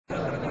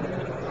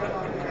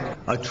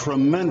a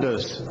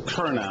tremendous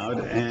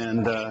turnout,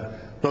 and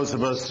those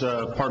of us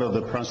part of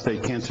the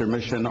Prostate Cancer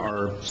Mission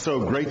are so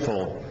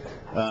grateful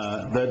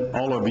that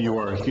all of you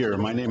are here.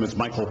 My name is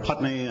Michael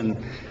Putney, and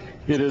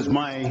it is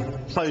my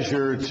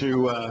pleasure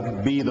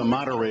to be the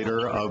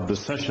moderator of the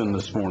session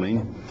this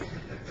morning.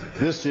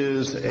 This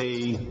is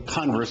a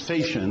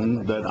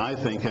conversation that I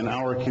think in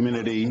our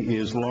community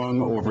is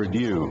long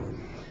overdue.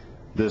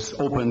 This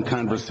open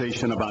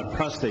conversation about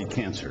prostate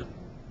cancer.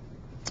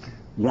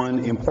 One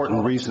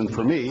important reason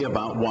for me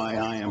about why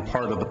I am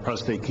part of the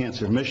Prostate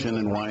Cancer Mission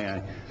and why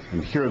I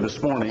am here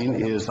this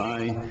morning is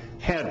I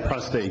had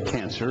prostate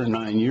cancer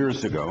 9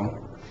 years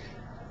ago.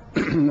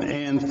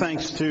 And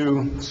thanks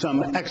to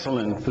some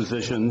excellent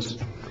physicians,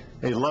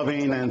 a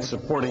loving and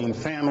supporting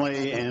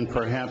family, and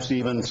perhaps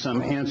even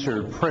some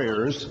answered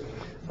prayers,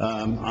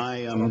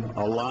 I am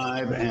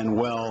alive and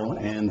well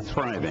and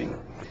thriving.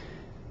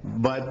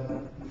 But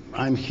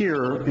I'm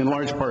here in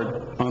large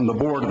part on the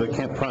board of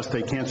the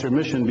Prostate Cancer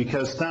Mission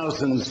because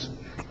thousands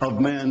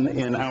of men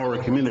in our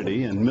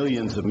community and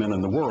millions of men in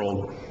the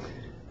world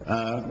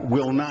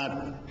will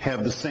not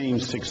have the same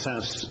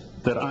success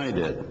that I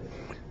did.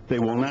 They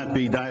will not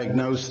be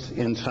diagnosed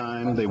in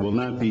time. They will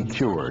not be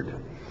cured.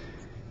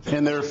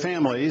 And their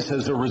families,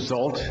 as a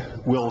result,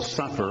 will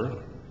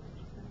suffer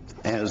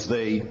as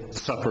they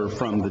suffer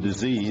from the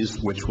disease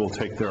which will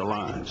take their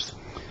lives.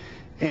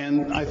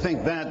 And I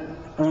think that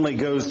only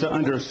goes to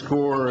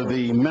underscore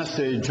the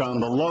message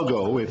on the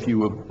logo, if you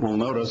will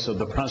notice, of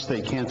the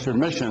Prostate Cancer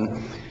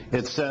Mission.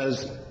 It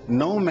says,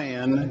 "No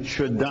man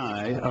should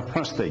die of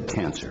prostate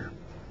cancer."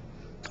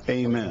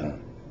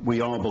 Amen.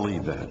 We all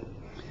believe that.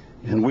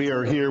 And we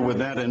are here with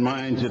that in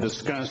mind to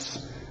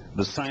discuss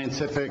the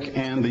scientific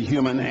and the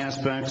human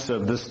aspects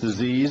of this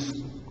disease.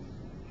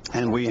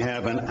 And we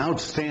have an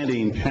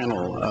outstanding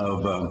panel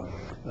of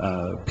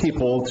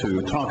people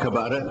to talk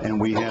about it, and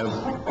we have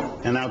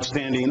an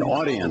outstanding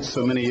audience.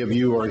 So many of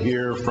you are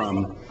here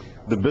from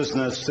the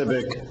business,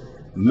 civic,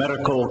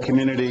 medical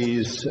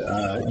communities.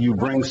 You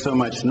bring so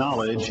much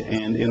knowledge,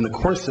 and in the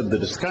course of the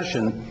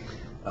discussion,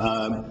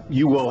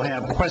 you will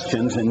have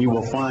questions, and you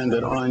will find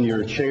that on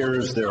your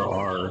chairs there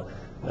are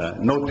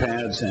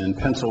notepads and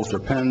pencils or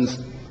pens.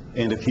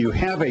 And if you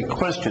have a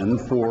question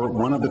for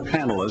one of the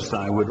panelists,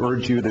 I would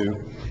urge you to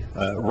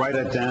write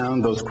it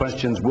down. Those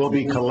questions will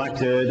be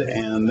collected,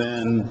 and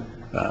then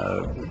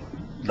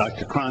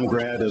Dr.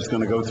 Krongrad is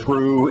going to go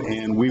through,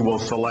 and we will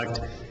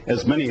select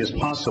as many as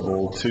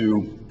possible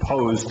to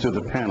pose to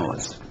the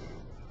panelists.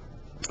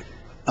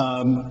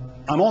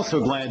 I'm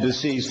also glad to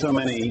see so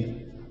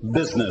many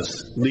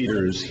business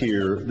leaders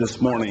here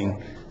this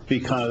morning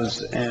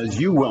because, as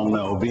you well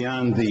know,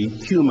 beyond the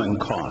human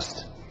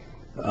cost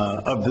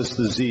of this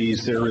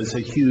disease, there is a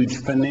huge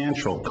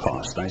financial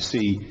cost. I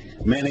see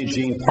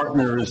managing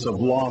partners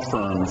of law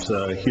firms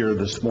here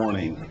this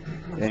morning,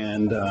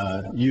 and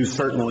you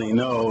certainly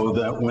know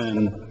that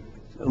when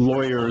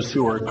lawyers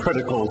who are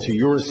critical to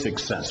your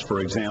success, for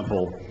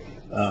example,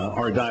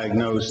 are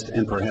diagnosed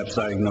and perhaps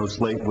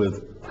diagnosed late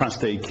with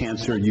prostate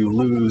cancer, you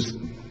lose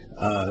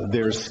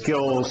their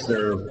skills,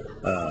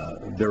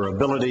 their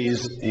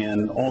abilities,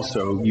 and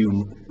also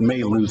you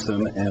may lose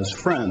them as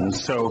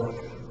friends. So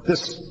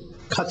this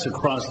cuts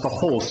across the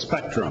whole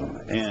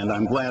spectrum, and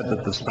I'm glad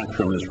that the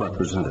spectrum is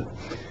represented.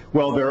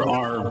 Well,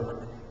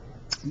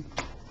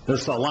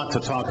 there's a lot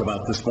to talk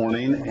about this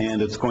morning,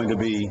 and it's going to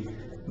be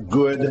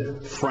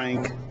good,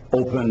 frank,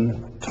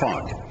 open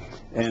talk.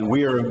 And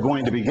we are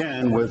going to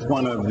begin with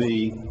one of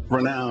the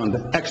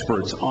renowned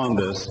experts on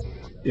this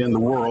in the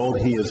world.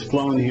 He has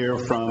flown here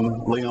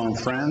from Lyon,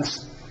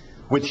 France,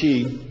 which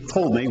he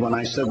told me when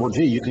I said, well,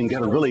 gee, you can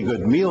get a really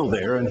good meal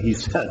there. And he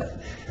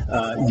said,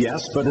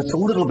 yes, but it's a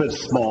little bit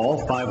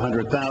small,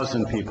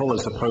 500,000 people,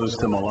 as opposed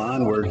to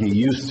Milan, where he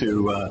used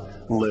to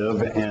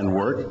live and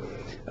work.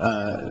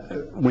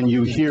 When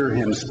you hear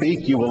him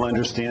speak, you will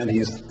understand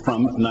he's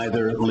from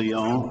neither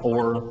Lyon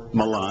or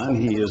Milan.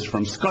 He is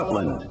from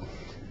Scotland,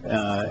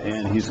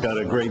 and he's got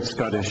a great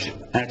Scottish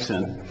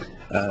accent.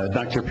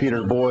 Dr.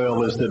 Peter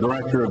Boyle is the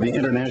director of the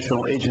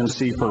International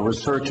Agency for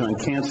Research on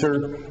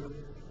Cancer.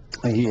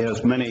 He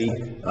has many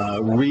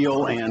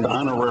real and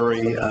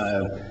honorary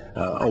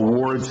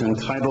awards and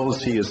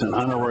titles. He is an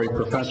honorary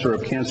professor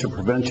of cancer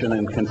prevention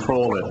and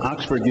control at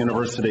Oxford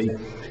University,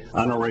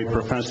 honorary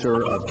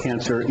professor of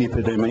cancer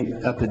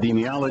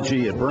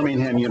epidemiology at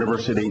Birmingham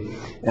University,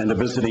 and a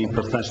visiting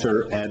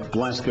professor at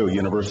Glasgow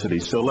University.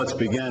 So let's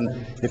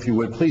begin. If you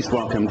would please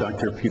welcome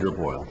Dr. Peter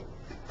Boyle.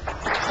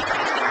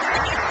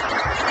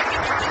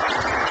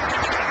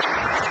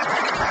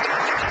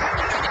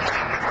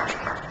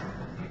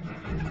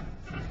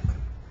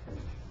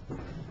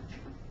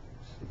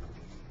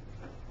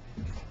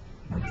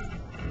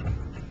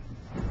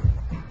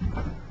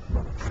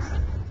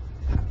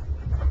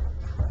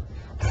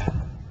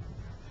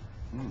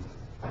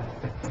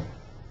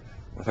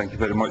 Thank you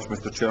very much,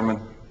 Mr. Chairman.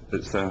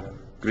 It's a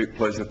great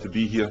pleasure to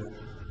be here.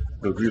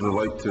 I'd really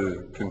like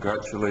to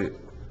congratulate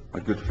my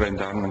good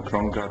friend Arnon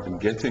Krongrad in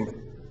getting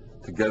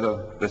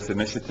together this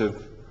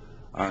initiative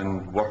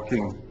and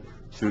working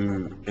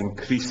to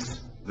increase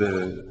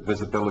the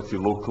visibility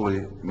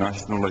locally,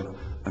 nationally,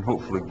 and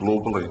hopefully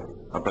globally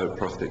about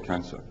prostate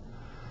cancer.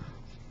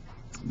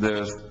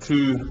 There's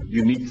two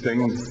unique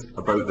things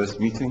about this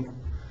meeting,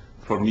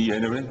 for me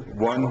anyway.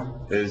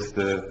 One is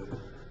the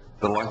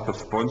lack of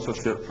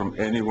sponsorship from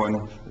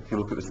anyone. If you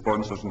look at the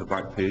sponsors on the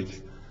back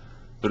page,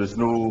 there is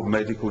no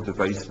medical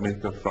device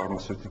maker,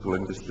 pharmaceutical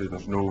industry,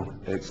 there's no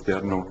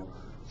external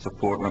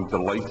support, and I'm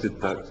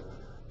delighted that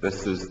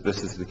this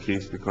is the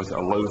case, because it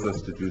allows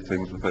us to do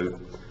things without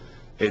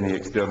any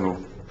external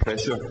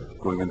pressure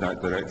going in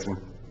that direction.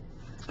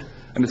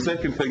 And the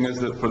second thing is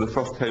that for the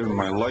first time in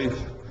my life,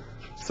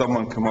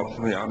 someone come up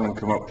to me, Arnon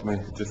came up to me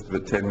just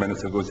about 10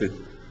 minutes ago and said,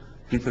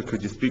 "Peter,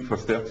 could you speak for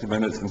 30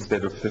 minutes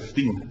instead of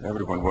 15?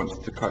 Everyone wants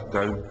to cut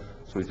down,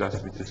 so he's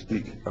asked me to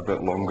speak a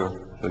bit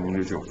longer than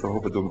usual, so I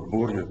hope I don't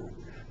bore you."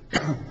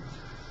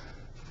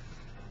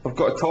 I've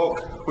got a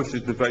talk which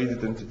is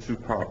divided into two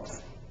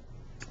parts.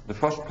 The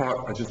first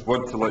part, I just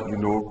want to let you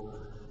know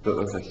that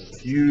there's a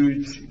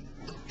huge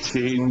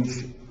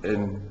change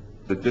in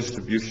the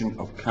distribution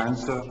of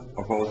cancer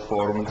of all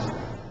forms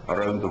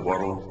around the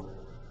world,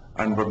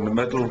 and we're in the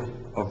middle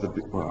of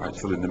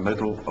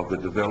the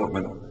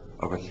development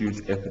of a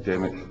huge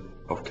epidemic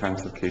of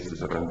cancer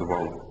cases around the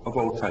world, of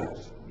all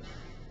types.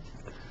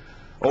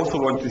 I also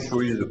want to show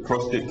you that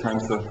prostate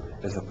cancer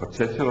is a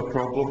particular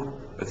problem,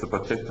 it's a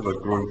particular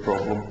growing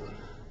problem,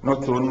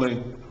 not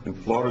only in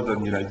Florida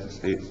and the United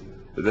States,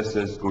 but this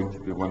is going to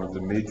be one of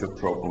the major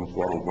problems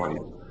worldwide.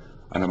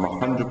 And I'm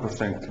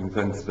 100%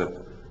 convinced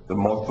that the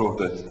motto of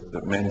this,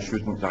 that men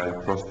shouldn't die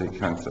of prostate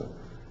cancer,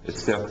 is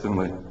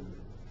certainly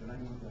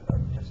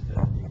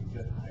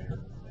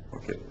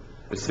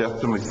it's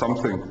certainly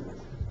something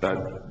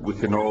that we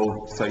can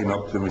all sign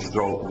up to and we should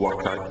all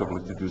work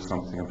actively to do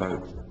something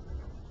about.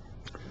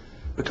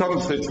 The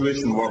current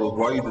situation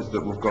worldwide is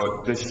that we've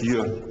got this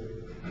year,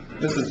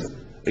 this is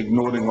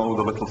ignoring all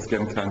the little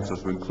skin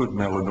cancers, we include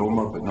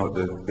melanoma but not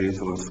the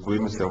basal and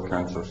squamous cell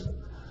cancers,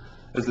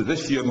 is that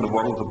this year in the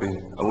world there'll be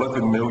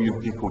 11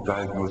 million people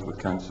diagnosed with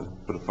cancer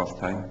for the first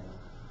time.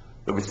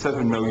 There'll be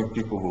 7 million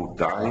people who will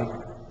die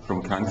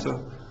from cancer.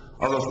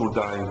 Others will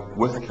die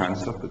with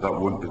cancer, but that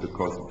won't be the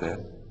cause of death.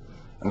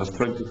 And there's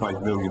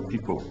 25 million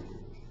people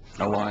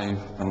alive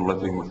and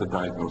living with a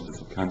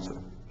diagnosis of cancer.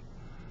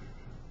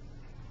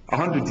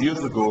 100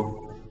 years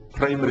ago,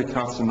 primary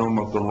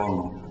carcinoma of the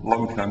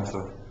lung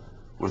cancer,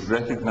 was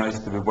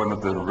recognised to be one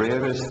of the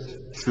rarest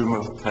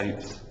tumour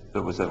types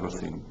that was ever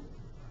seen.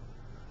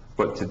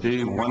 But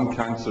today, 1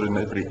 cancer in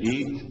every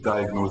 8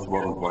 diagnosed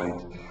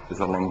worldwide is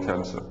a lung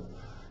cancer.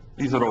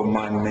 These are all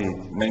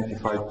man-made.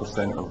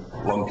 95%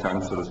 of lung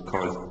cancer is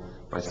caused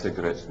by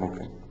cigarette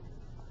smoking.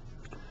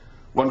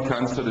 1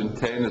 cancer in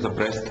 10 is a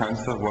breast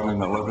cancer, 1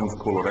 in 11 is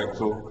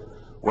colorectal,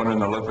 1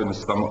 in 11 is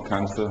stomach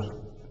cancer.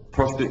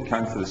 Prostate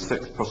cancer is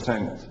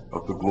 6%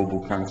 of the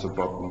global cancer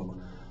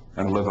burden,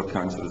 and liver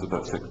cancer is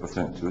about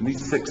 6% too. And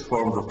these 6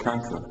 forms of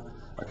cancer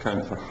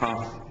account for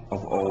half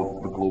of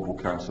all the global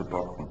cancer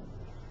burden.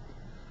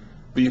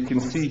 But you can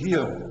see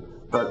here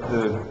that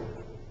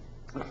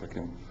if I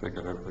can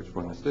figure out which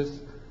one is this,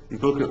 you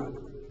can look at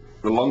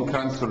the lung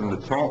cancer in the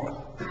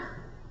top.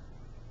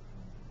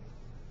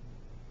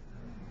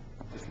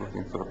 I'm just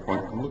looking for a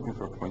point. I'm looking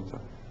for a pointer.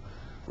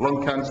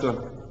 Lung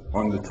cancer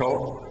on the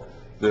top.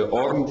 The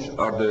orange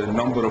are the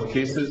number of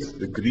cases,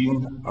 the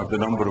green are the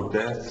number of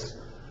deaths,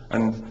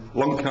 and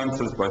lung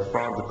cancer is by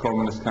far the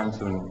commonest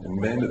cancer in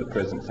men at the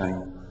present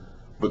time,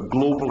 but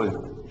globally,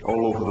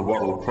 all over the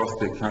world,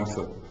 prostate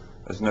cancer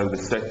is now the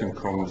 2nd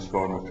commonest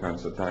form of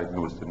cancer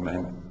diagnosed in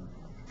men.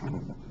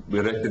 We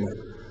reckon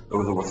there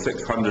was over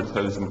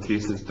 600,000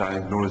 cases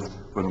diagnosed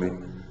when we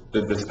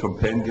did this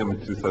compendium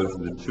in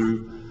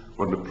 2002.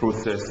 We're in the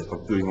process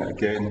of doing it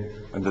again,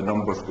 and the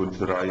number is going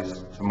to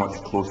rise to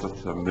much closer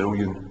to 1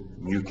 million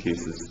new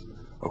cases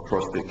of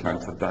prostate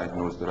cancer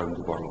diagnosed around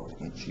the world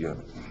each year.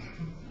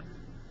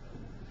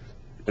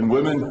 In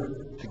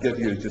women, to give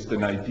you just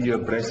an idea,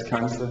 breast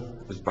cancer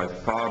is by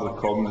far the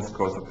commonest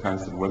cause of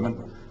cancer in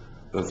women.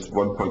 There's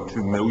 1.2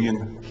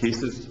 million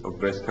cases of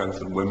breast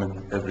cancer in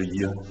women every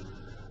year.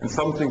 And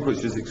something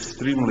which is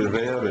extremely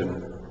rare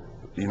in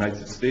the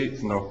United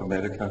States and North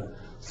America,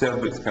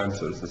 cervix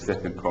cancer is the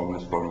 2nd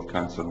commonest form of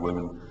cancer in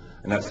women,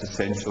 and that's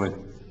essentially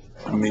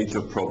a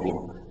major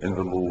problem in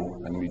the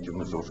low and medium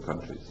resource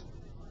countries.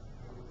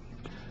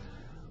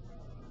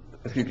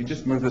 If you could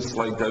just move this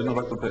slide down a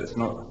little bit,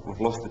 we've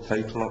lost the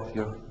title up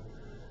here.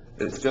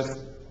 It's just,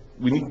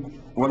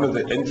 one of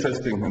the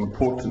interesting and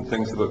important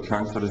things about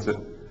cancer is that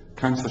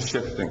cancer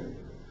shifting.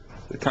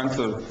 The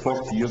cancer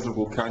 40 years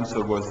ago,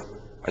 cancer was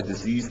a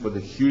disease where the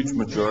huge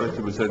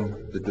majority was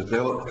in the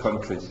developed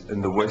countries,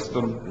 in the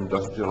Western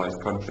industrialized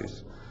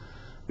countries.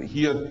 But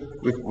here,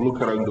 we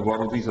look around the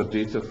world, these are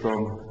data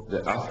from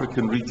the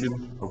African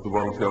region of the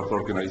World Health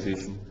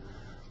Organization.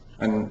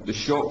 And the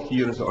shock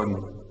here is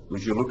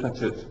as you look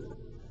at it,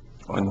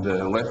 on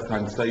the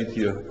left-hand side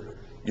here,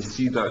 you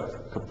see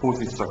that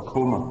Kaposi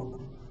sarcoma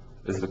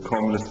is the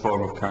commonest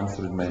form of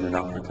cancer in men in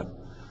Africa.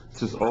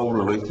 This is all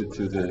related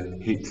to the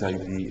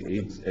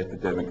HIV/AIDS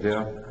epidemic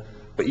there.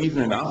 But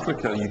even in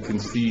Africa, you can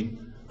see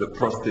that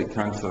prostate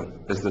cancer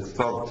is the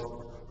third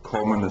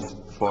commonest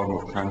form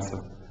of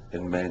cancer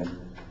in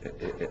men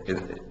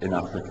in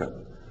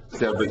Africa.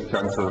 Cervix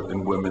cancer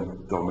in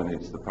women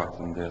dominates the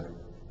pattern there.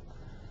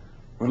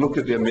 We look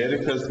at the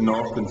Americas,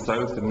 North and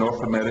South. In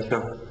North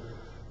America,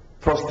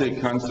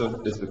 prostate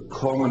cancer is the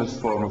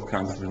commonest form of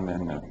cancer in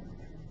men now.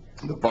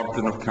 The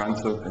burden of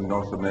cancer in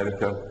North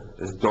America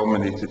is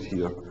dominated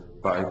here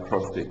by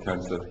prostate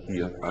cancer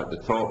here at the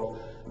top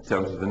in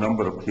terms of the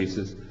number of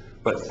cases.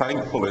 But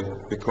thankfully,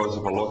 because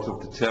of a lot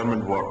of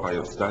determined work by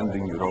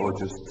outstanding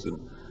urologists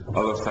and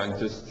other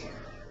scientists,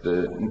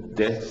 the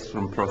deaths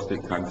from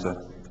prostate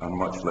cancer are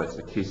much less.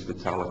 The case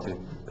fatality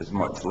is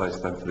much less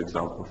than, for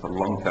example, for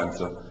lung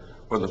cancer,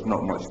 where there's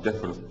not much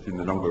difference between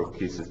the number of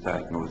cases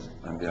diagnosed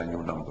and the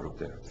annual number of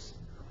deaths.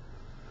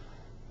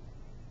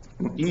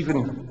 And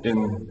even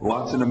in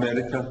Latin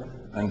America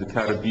and the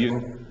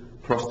Caribbean,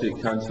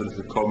 prostate cancer is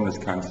the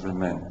commonest cancer in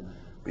men.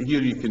 But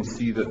here you can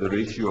see that the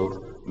ratio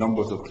of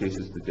numbers of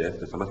cases to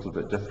death is a little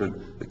bit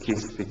different. The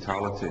case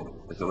fatality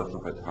is a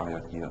little bit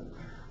higher here.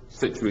 The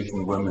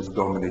situation in women is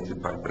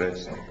dominated by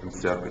breast and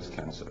cervix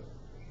cancer.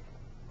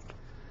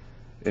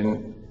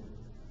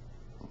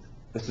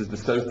 This is the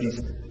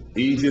Southeast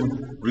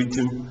Asian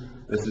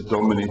region. This is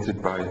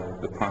dominated by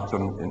the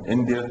pattern in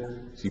India.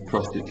 You see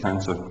prostate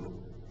cancer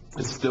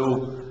is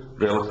still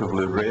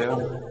relatively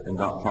rare in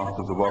that part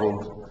of the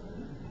world.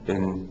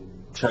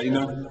 In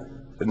China,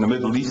 in the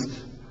Middle East,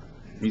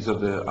 these are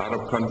the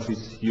Arab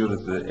countries. Here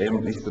is the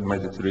Eastern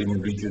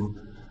Mediterranean region.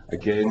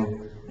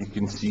 Again, you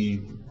can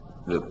see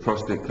that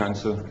prostate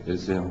cancer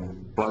is,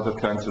 bladder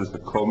cancer is the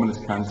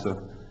commonest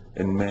cancer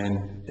in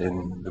men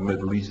in the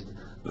Middle East.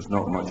 There's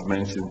not much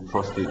mention.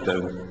 Prostate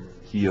down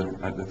here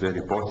at the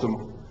very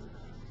bottom.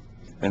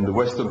 In the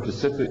Western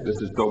Pacific,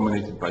 this is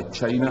dominated by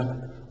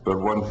China, where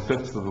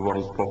 1/5 of the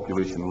world's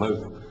population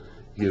live.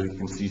 Here you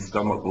can see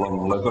stomach,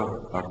 lung,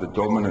 liver are the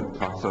dominant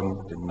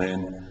pattern in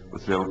men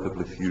with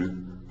relatively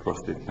few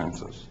prostate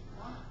cancers.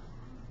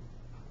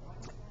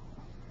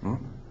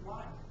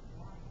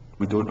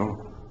 We don't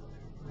know.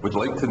 We'd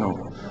like to know.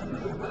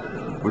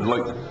 We'd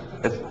like,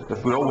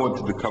 if we all want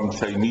to become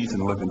Chinese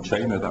and live in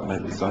China, that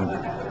might be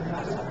something.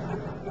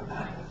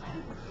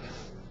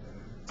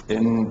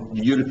 In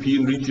the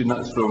European region,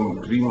 that's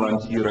from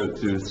Greenland here out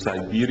to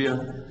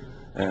Siberia.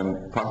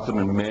 Pattern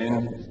in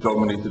men is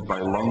dominated by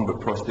lung, but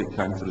prostate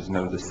cancer is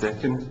now the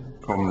second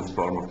commonest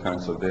form of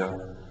cancer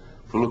there.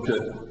 If we look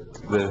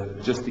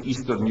at just the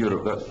Eastern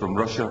Europe, that's from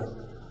Russia,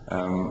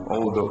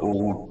 all the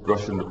old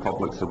Russian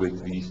republics away to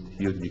the east.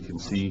 Here you can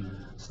see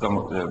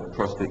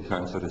prostate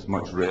cancer is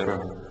much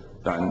rarer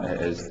than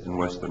it is in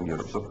Western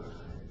Europe. So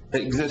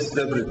it exists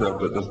everywhere,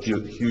 but there's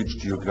huge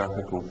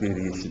geographical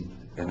variation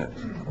in it.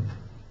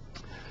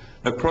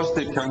 Now,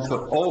 prostate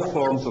cancer, all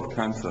forms of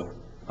cancer,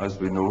 as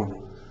we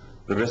know,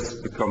 the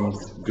risk becomes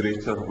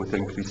greater with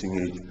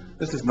increasing age.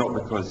 This is not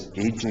because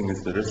aging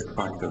is the risk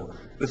factor.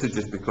 This is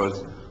just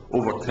because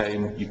over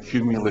time you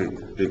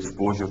accumulate the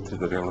exposure to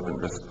the relevant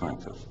risk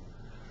factors.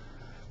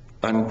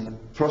 And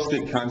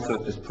prostate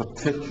cancer is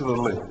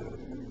particularly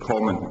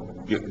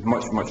common,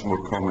 much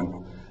more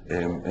common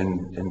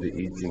in the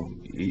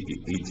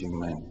aging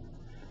men.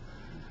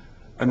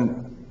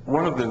 And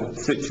one of the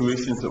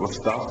situations that we're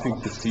starting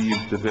to see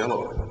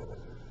develop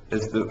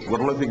is that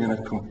we're living in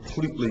a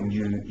completely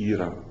new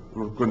era.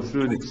 We're going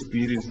through an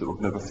experience that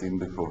we've never seen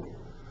before.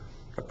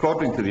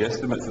 According to the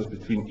estimates, there's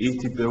between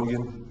 80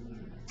 billion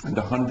and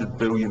 100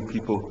 billion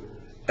people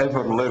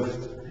ever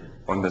lived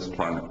on this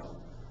planet.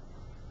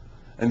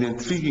 And the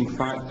intriguing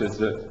fact is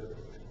that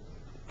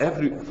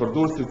for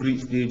those who've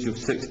reached the age of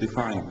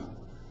 65,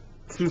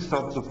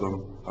 2/3 of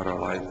them are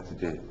alive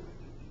today.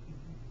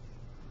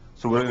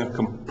 So we're in a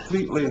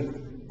completely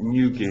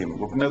new game.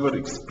 We've never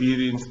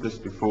experienced this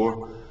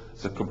before.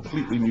 It's a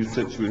completely new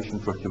situation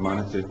for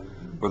humanity,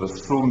 where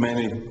there's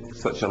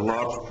such a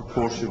large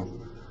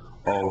proportion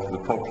of the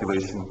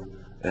population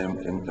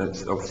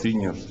of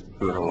seniors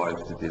who are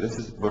alive today.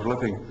 We're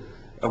living,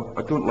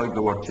 I don't like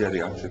the word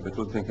geriatric, I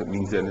don't think it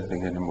means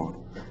anything anymore,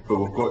 but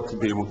we've got to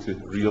be able to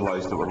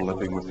realise that we're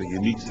living with a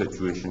unique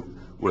situation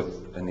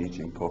with an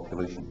ageing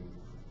population.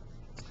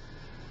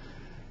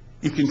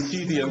 You can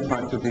see the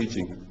impact of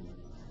ageing.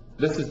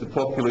 This is the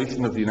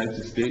population of the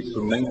United States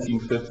from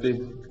 1950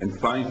 in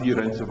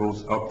 5-year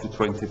intervals up to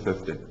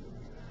 2050.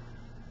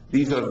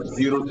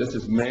 This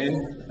is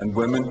men and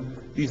women.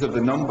 These are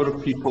the number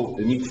of people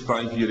in each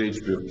 5-year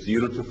age group,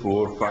 0 to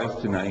 4,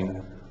 5 to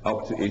 9,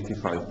 up to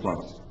 85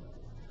 plus.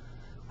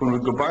 When we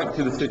go back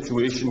to the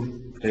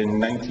situation in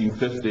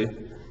 1950,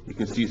 you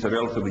can see it's a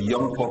relatively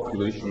young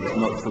population, there's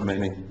not so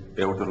many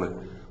elderly.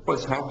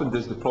 What's happened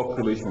is the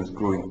population is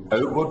growing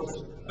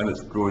outwards and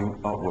it's growing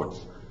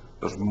upwards.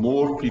 There's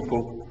more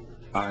people,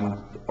 and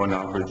on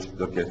average,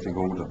 they're getting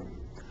older.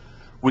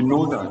 We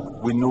know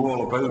that. We know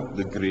all about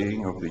the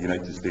greying of the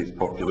United States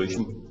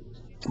population.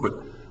 But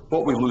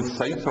what we lose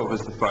sight of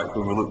is the fact,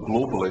 when we look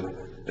globally,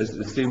 is that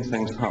the same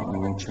thing's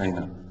happening in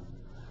China.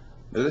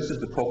 Now, this is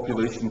the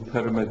population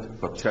pyramid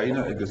for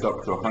China. It goes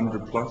up to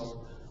 100 plus.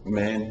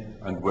 men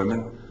and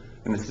women.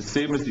 And it's the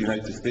same as the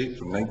United States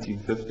from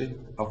 1950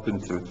 up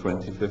into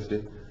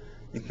 2050.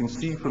 You can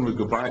see when we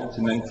go back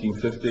to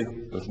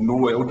 1950, there's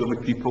no elderly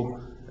people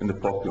in the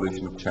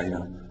population of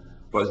China.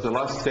 But as the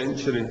last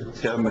century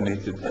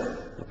terminated,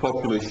 the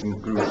population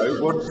grew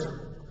outwards,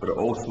 but it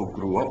also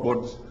grew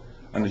upwards.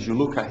 And as you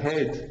look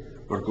ahead,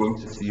 we're going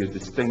to see a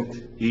distinct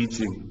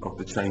ageing of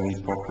the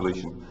Chinese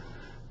population.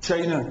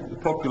 China, the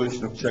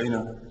population of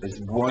China is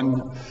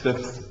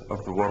 1/5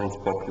 of the world's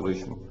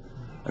population.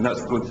 And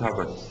that's going to have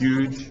a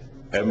huge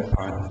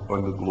impact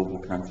on the global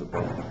cancer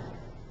burden.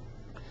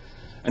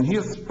 And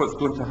here's what's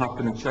going to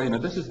happen in China.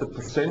 This is the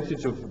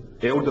percentage of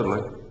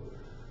elderly.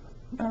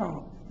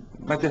 Now,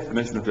 my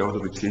definition of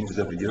elderly changes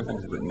every year. I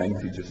think it's about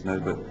 90 just now,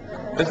 but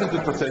this is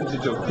the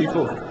percentage of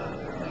people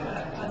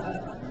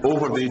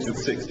over the age of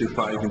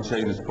 65 in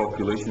China's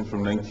population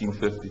from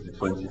 1950 to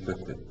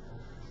 2050.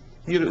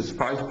 Here it's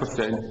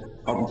 5%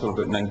 up until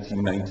about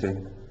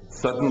 1990.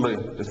 Suddenly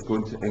it's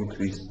going to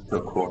increase to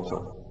a quarter.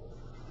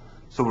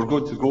 So we're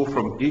going to go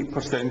from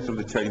 8% of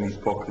the Chinese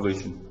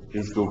population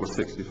aged over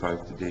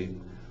 65 today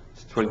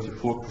to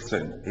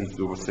 24% aged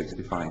over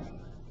 65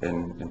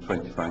 in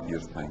 25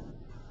 years' time.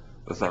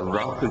 There's a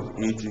rapid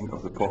ageing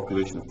of the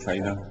population of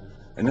China,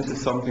 and this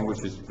is something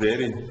which is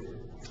very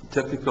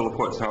typical of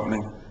what's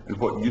happening in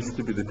what used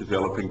to be the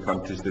developing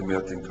countries, the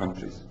emerging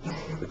countries.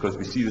 Because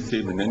we see the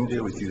same in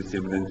India, we see the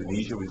same in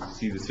Indonesia, we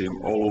see the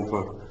same all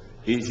over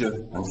Asia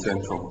and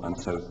Central and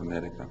South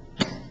America.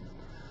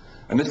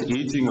 And this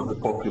ageing of the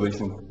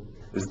population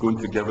is going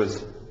to give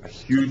us a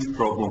huge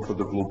problem for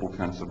the global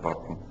cancer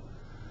burden.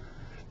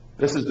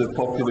 This is the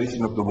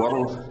population of the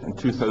world in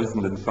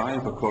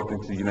 2005,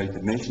 according to the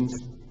United Nations,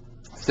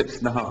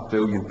 6.5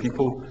 billion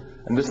people,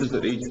 and this is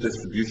their age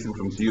distribution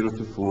from 0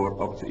 to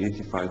 4 up to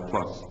 85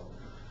 plus.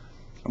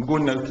 I'm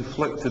going now to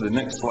flick to the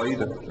next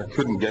slide. I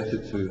couldn't get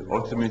it to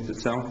automate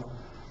itself.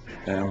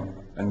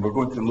 And we're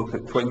going to look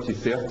at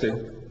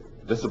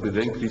 2030. This will be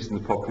the increase in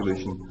the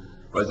population.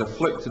 But as I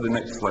flick to the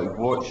next slide,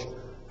 watch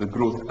the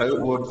growth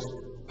outwards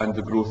and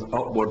the growth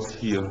upwards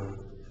here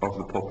of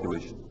the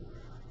population.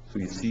 So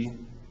you see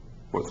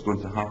what's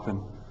going to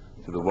happen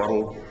to the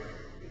world.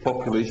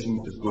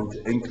 Population is going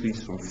to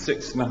increase from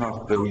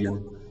 6.5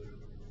 billion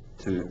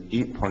to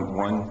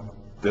 8.1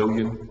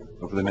 billion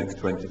over the next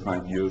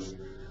 25 years,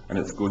 and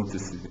it's going to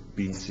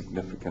be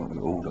significantly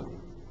older.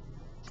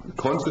 The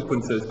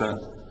consequence is that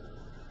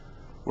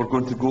we're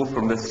going to go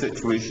from this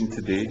situation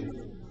today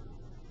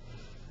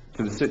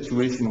to the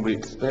situation we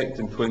expect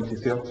in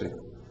 2030.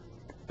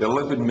 The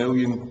 11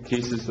 million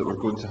cases that we're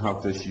going to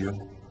have this year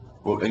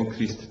will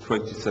increase to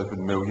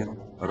 27 million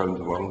around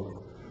the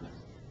world.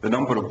 The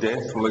number of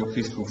deaths will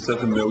increase from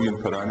 7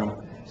 million per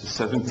annum to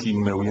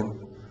 17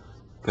 million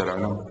per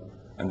annum,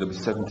 and there will be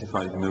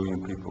 75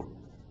 million people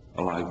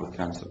alive with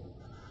cancer.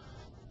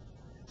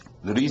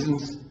 The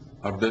reasons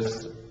are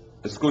this.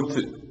 It's going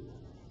to,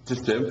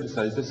 just to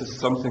emphasise, this is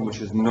something which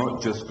is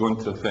not just going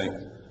to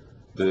affect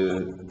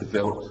the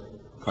developed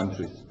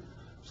countries.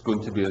 It's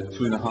going to be a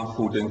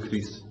 2.5-fold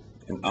increase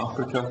in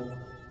Africa,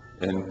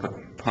 in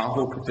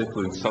PAHO,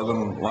 particularly in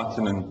southern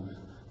Latin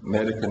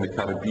America and the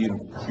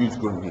Caribbean. It's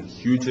going to be a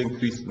huge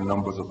increase in the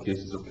numbers of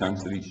cases of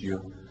cancer each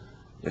year.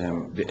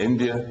 The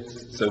India,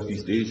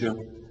 Southeast Asia,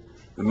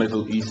 the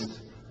Middle East,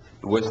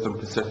 the Western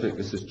Pacific,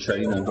 this is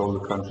China and all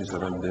the countries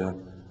around there,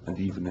 and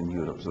even in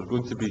Europe. So there's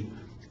going to be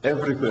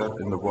everywhere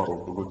in the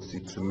world, we're going to see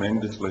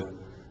tremendously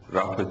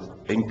rapid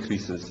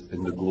increases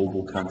in the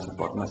global cancer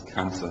burden. That's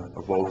cancer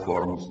of all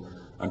forms,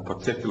 and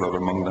particular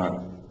among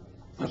that,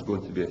 there's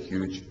going to be a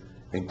huge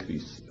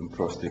increase in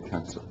prostate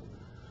cancer.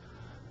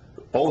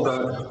 All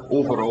that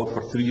overall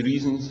for 3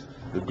 reasons: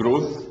 the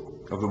growth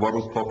of the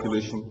world's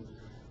population,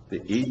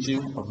 the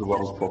ageing of the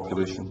world's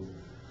population,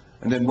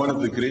 and then one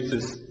of the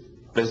greatest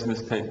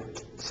business type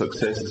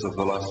successes of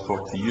the last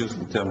 40 years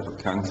in terms of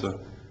cancer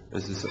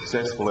is the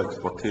successful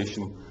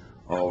exportation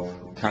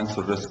of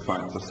cancer risk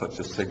factors such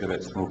as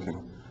cigarette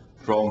smoking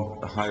from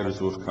the high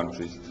resource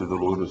countries to the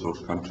low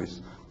resource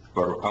countries,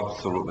 where we're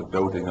absolutely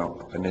building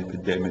up an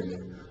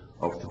epidemic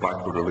of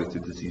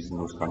tobacco-related disease in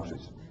those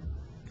countries.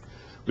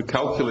 We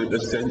calculate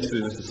this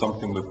century, and this is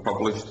something we've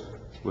published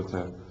with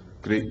a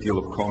great deal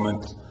of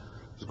comments,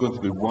 there's going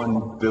to be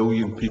 1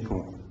 billion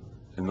people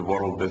in the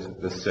world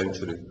this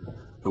century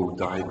who will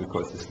die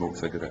because they smoke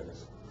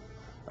cigarettes.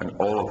 And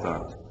all of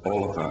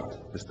that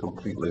is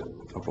completely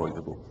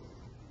avoidable.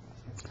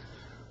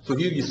 So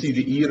here you see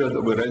the era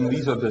that we're in.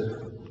 These are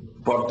the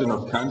burden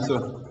of cancer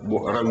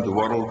around the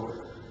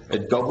world.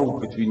 It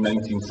doubled between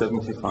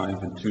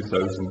 1975 and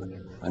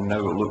 2000, and now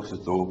it looks as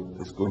though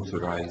it's going to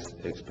rise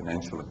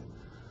exponentially.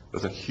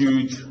 There's a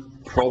huge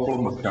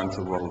problem with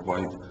cancer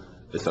worldwide.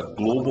 It's a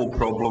global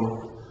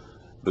problem.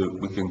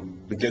 We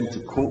can begin to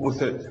cope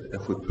with it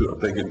if we put a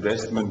big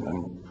investment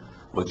in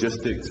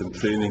logistics and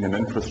training and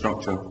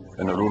infrastructure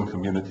in our own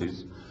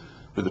communities.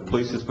 But the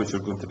places which are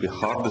going to be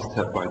hardest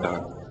hit by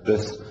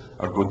this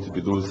are going to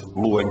be those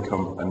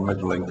low-income and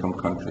middle-income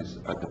countries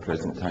at the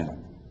present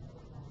time.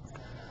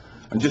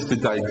 And just to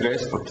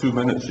digress for 2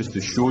 minutes, just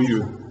to show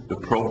you the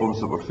problems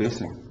that we're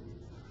facing.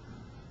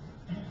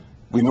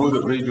 We know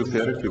that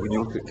radiotherapy, when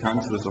you look at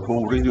cancer as a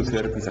whole,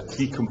 radiotherapy is a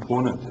key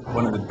component,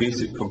 one of the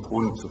basic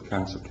components of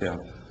cancer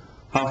care.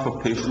 Half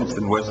of patients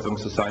in Western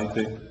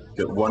society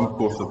get one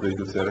course of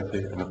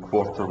radiotherapy and a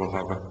quarter will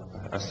have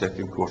a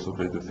second course of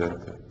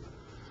radiotherapy.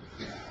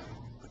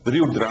 The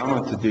real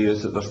drama today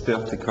is that there's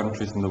 30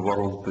 countries in the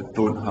world that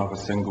don't have a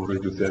single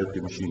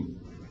radiotherapy machine.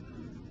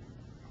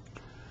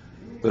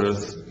 There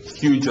is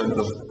huge,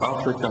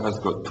 Africa has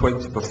got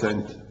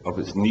 20% of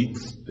its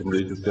needs in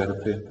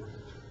radiotherapy.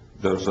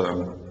 There's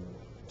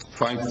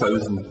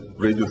 5,000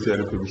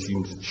 radiotherapy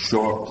machines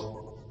short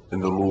in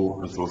the low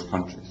resource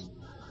countries.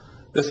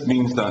 This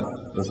means that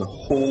there's a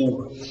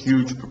whole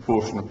huge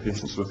proportion of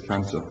patients with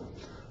cancer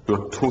who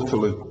are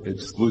totally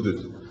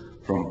excluded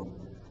from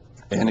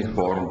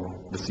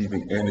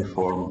receiving any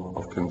form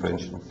of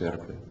conventional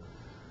therapy.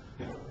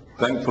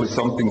 Thankfully,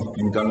 something's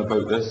been done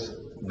about this.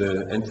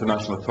 The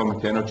International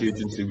Atomic Energy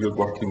Agency, we're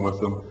working with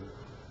them.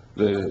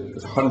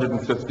 There's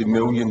 150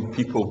 million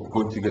people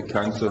going to get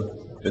cancer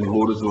in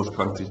low resource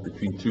countries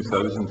between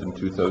 2000 and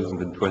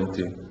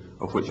 2020,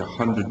 of which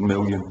 100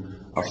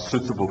 million are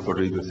suitable for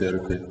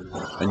radiotherapy,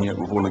 and yet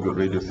we've only got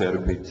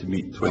radiotherapy to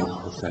meet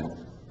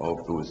 20%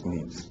 of those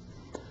needs.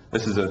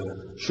 This is a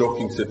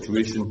shocking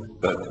situation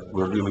that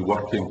we're really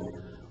working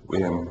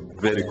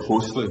very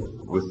closely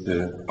with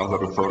the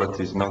other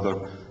authorities and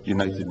other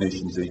United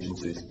Nations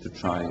agencies to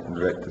try and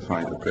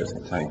rectify at the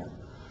present time.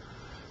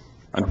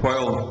 And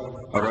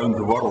while around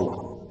the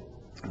world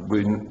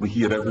we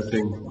hear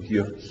everything, we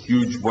hear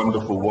huge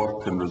wonderful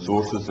work and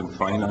resources and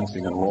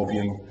financing and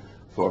lobbying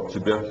for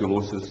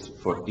tuberculosis,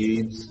 for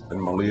AIDS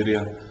and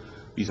malaria.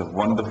 These are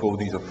wonderful,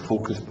 these are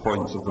focus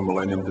points of the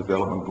Millennium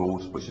Development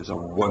Goals, which is a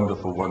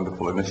wonderful,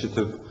 wonderful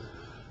initiative.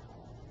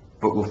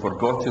 But we've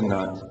forgotten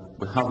that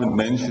we haven't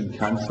mentioned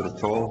cancer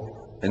at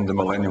all in the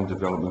Millennium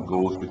Development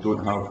Goals. We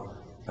don't have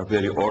a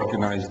very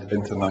organised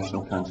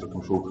international cancer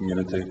control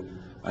community,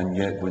 and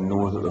yet we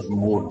know that there's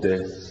more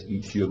deaths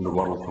each year in the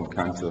world from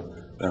cancer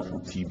than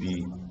from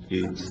TB,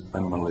 AIDS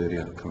and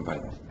malaria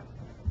combined.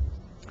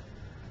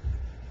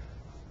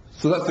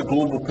 So that's the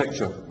global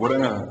picture. We're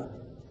in a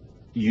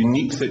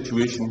unique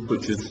situation,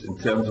 which is, in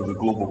terms of the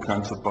global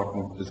cancer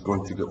burden, is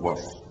going to get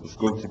worse. There's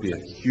going to be a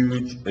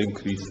huge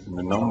increase in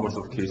the numbers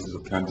of cases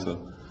of cancer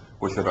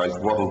which arise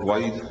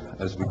worldwide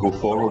as we go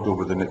forward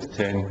over the next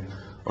 10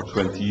 or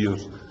 20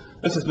 years.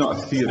 This is not a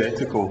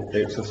theoretical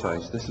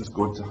exercise. This is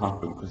going to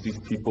happen because these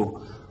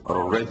people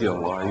are already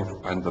alive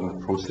and in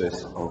the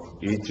process of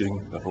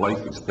aging. Their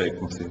life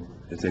expectancy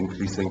is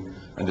increasing,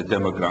 and the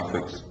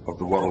demographics of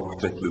the world,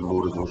 particularly low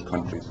resource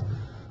countries,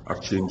 are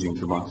changing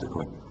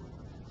dramatically.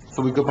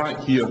 So we go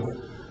back here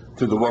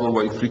to the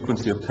worldwide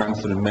frequency of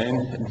cancer in men,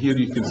 and here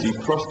you can see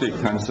prostate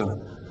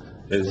cancer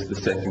is the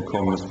second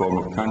commonest form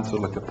of cancer,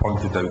 like I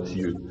pointed out to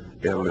you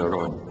earlier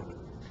on.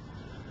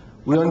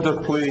 We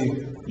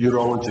underplay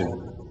urology.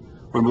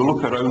 When we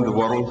look around the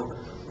world,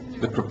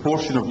 the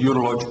proportion of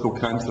urological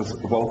cancers,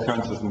 of all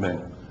cancers in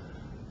men,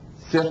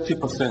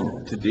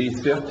 30% today,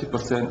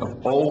 30%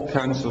 of all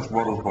cancers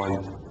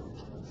worldwide,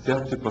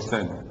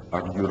 30%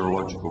 are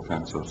urological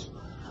cancers.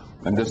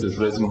 And this has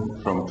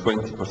risen from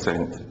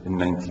 20% in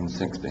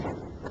 1960.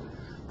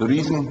 The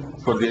reason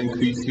for the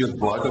increase here is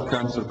bladder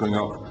cancer going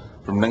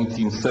up from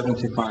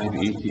 1975,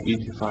 80,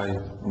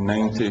 85,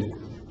 90,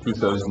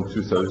 2000,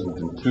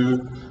 2002.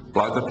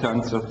 Bladder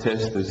cancer,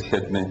 testes,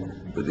 kidney,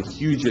 but the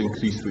huge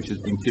increase which has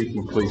been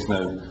taking place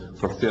now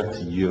for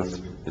 30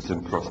 years is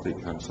in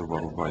prostate cancer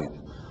worldwide.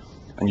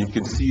 And you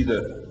can see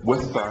that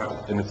with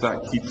that, and if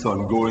that keeps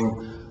on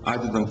going,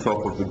 added on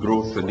top of the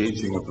growth and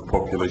ageing of the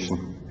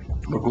population,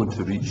 we're going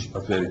to reach a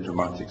very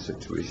dramatic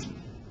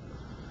situation.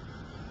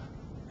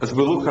 As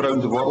we look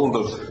around the world,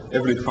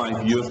 every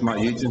 5 years my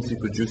agency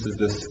produces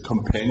this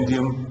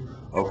compendium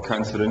of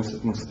cancer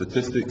incidence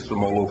statistics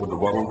from all over the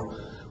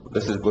world.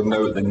 We're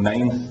now at the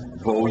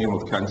 9th volume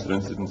of cancer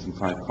incidence in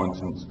 5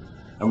 continents,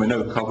 and we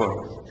now cover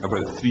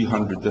about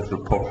 300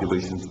 different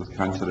populations with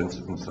cancer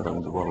incidence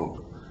around the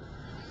world.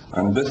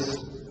 And this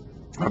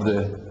are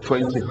the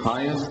 20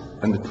 highest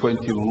and the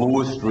 20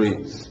 lowest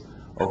rates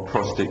of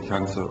prostate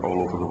cancer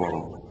all over the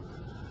world.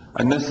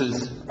 And this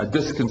is a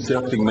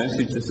disconcerting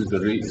message. This is the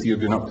rates here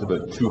going up to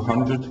about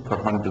 200 per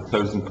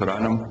 100,000 per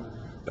annum.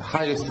 The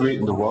highest rate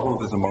in the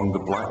world is among the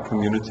black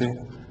community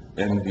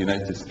in the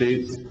United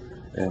States,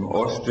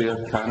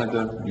 Austria,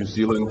 Canada, New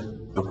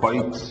Zealand, the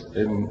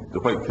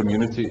white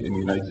community in the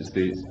United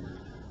States.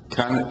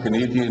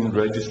 Canadian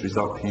registries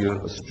up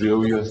here,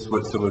 Australia,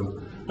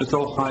 Switzerland. It's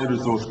all high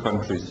resource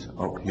countries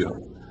up here.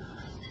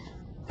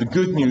 The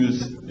good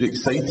news, the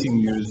exciting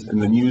news,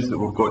 and the news that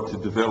we've got to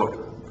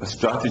develop a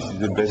strategy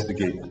to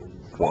investigate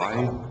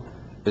why,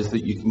 is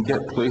that you can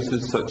get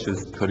places such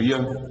as Korea,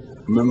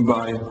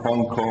 Mumbai,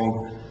 Hong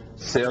Kong,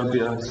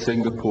 Serbia,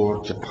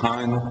 Singapore,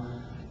 Japan,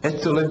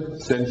 Italy,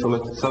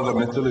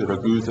 southern Italy,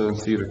 Ragusa and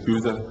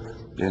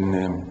Siracusa, in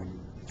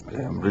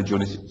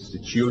Regione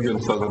Sicilia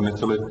in southern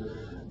Italy,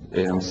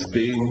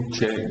 Spain,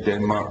 Czech,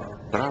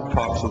 Denmark. There are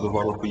parts of the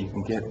world where you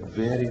can get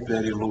very,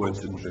 very low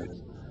incidence rates.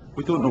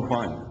 We don't know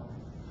why.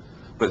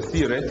 But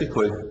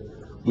theoretically,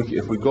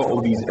 if we got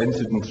all these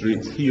incidence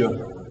rates here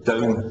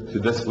down to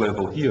this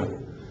level here,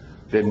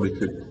 then we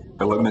could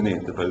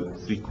eliminate about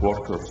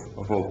 3/4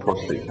 of all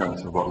prostate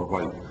cancer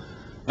worldwide.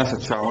 That's a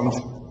challenge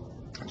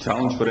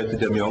for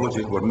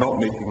epidemiology. We're not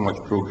making much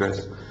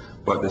progress,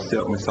 but there's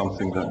certainly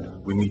something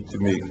that we need to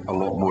make a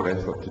lot more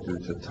effort to do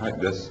to attack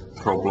this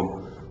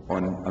problem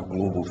on a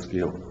global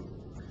scale.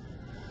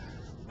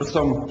 There's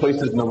some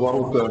places in the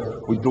world where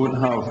we don't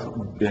have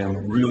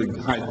really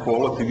high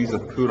quality, these are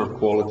poorer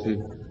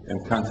quality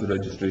cancer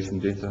registration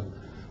data,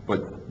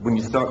 but when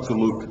you start to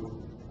look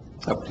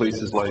at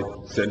places like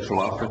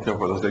Central Africa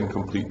where there's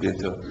incomplete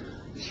data,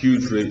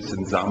 huge rates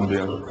in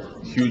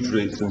Zambia, huge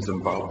rates in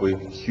Zimbabwe,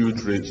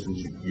 huge rates in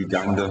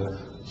Uganda,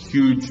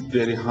 huge,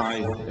 very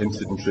high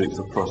incidence rates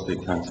of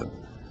prostate cancer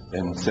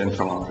in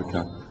Central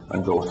Africa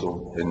and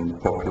also in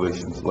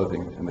populations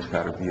living in the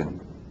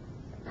Caribbean.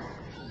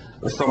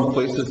 There's some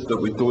places that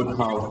we don't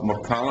have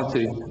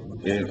mortality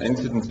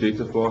incidence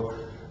data for,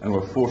 and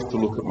we're forced to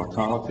look at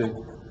mortality.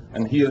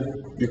 And here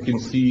you can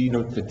see,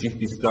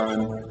 Tajikistan,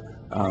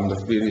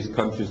 there's various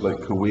countries like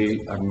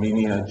Kuwait,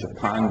 Armenia,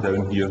 Japan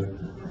down here,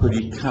 where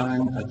you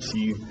can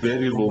achieve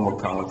very low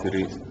mortality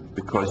rates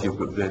because you've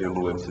got very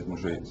low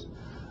incidence rates.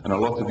 And a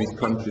lot of these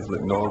countries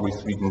like Norway,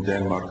 Sweden,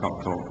 Denmark,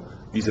 up top,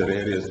 these are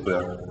areas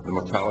where the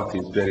mortality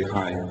is very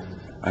high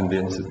and the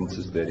incidence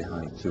is very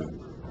high too.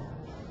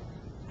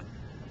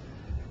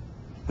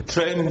 The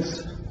trends,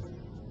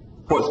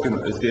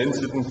 is the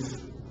incidence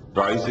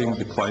rising,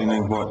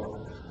 declining, what?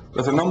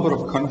 There's a number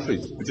of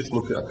countries, we just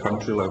look at a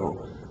country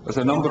level, there's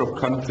a number of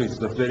countries,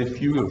 there's very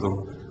few of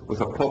them,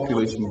 with a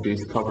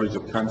population-based coverage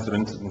of cancer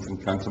incidence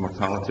and cancer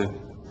mortality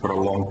for a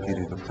long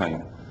period of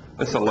time.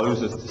 This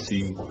allows us to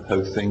see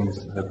how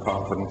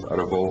patterns are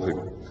evolving.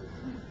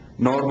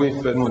 Norway,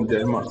 Finland,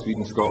 Denmark,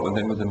 Sweden, Scotland,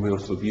 England and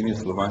Wales, Slovenia,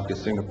 Slovakia,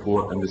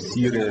 Singapore and the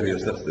SEER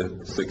areas, that's the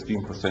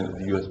 16% of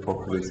the US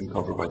population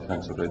covered by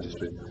cancer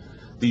registry.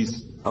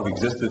 These have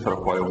existed for a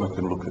while and we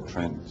can look at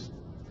trends.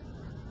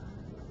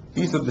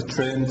 These are the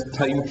trends,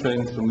 time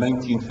trends from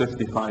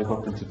 1955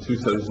 up into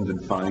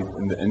 2005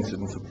 in the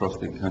incidence of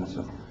prostate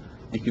cancer.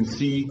 You can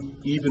see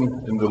even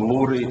in the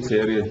low rates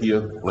area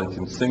here, like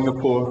in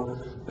Singapore,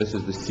 this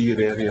is the SEER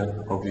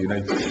area of the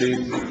United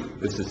States,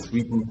 this is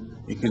Sweden,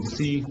 you can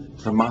see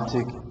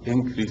dramatic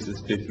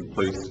increases taking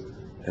place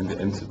in the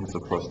incidence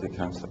of prostate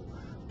cancer.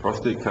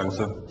 Prostate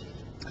cancer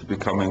is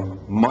becoming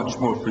much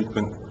more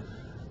frequent,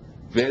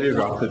 very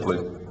rapidly,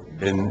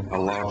 in a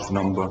large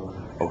number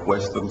of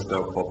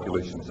Western-style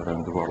populations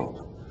around the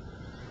world.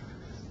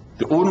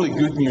 The only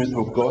good news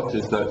we've got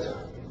is that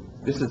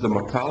this is the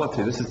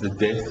mortality, this is the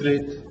death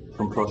rate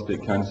from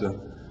prostate cancer.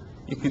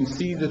 You can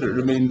see that it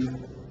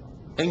remained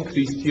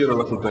increased here a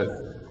little bit,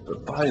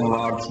 but by and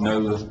large now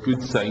there's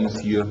good signs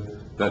here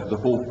that the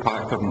whole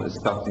pattern is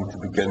starting to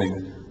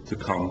beginning to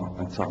come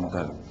and turn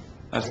down.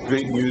 That's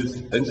great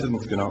news,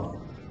 incidence going up,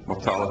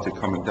 mortality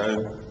coming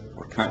down,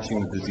 we're catching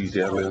the disease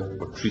earlier,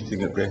 we're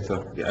treating it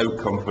better, the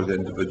outcome for the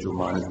individual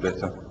man is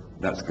better,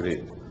 that's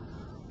great.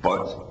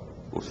 But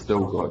we've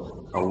still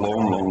got a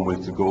long, long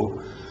way to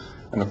go.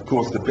 And of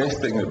course the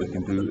best thing that we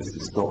can do is to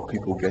stop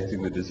people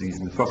getting the disease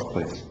in the first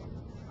place.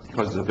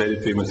 Because as a very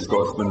famous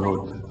Scotsman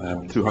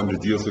wrote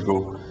 200 years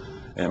ago,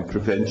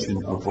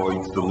 prevention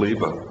avoids the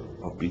labour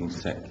of being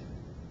sick.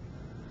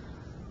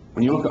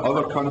 When you look at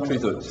other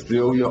countries, like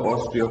Australia,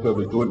 Austria, where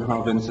we don't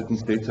have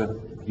incidence data,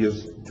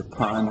 here's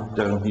Japan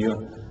down here,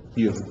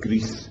 here's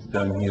Greece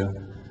down here.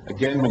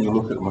 Again, when you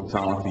look at the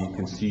mortality, you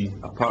can see,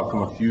 apart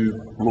from a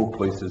few low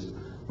places,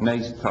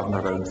 nice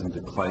turnarounds and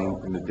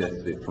decline in the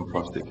death rate from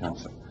prostate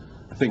cancer.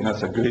 I think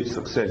that's a great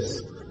success.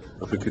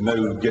 If we can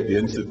now get the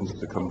incidence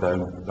to come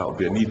down, that'll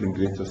be an even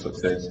greater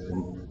success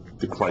in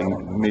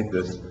make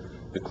this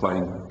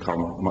decline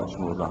come much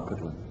more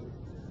rapidly.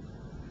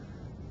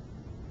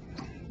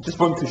 Just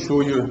want to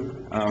show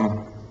you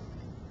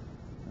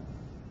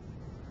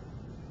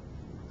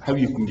how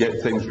you can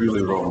get things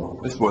really wrong.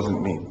 This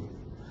wasn't me.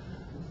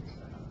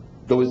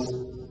 There was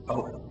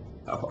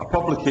a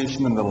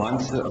publication in The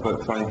Lancet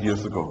about 5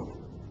 years ago,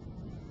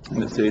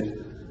 and it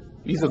said,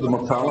 these are the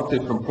mortality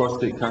from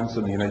prostate cancer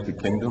in the United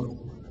Kingdom.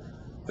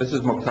 This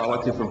is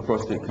mortality from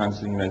prostate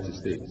cancer in the United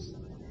States.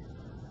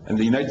 In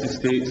the United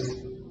States,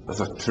 there's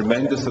a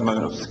tremendous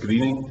amount of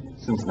screening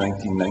since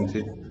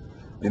 1990.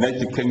 The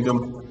United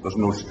Kingdom, there's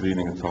no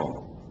screening at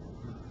all.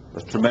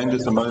 There's a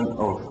tremendous amount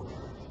of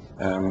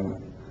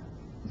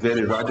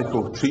very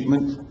radical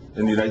treatment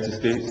in the United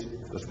States.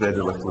 There's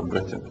very little in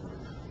Britain.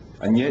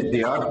 And yet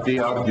they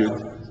argued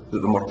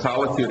that the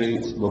mortality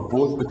rates were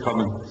both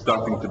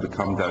starting to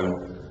become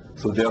down.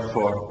 So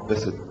therefore,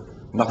 this is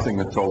nothing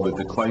at all. The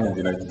decline in the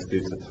United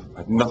States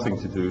had nothing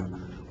to do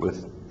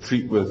with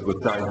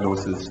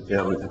diagnosis,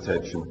 early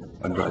detection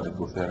and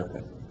radical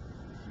therapy.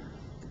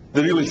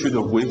 They really should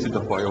have waited a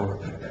while,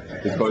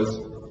 because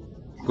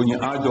when you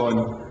add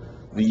on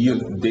the year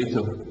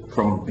data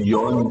from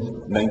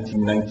beyond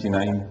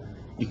 1999,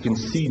 you can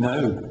see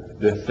now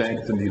the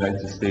effect in the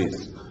United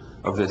States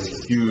of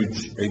this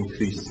huge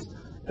increase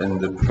in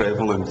the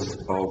prevalence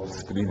of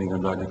screening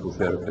and radical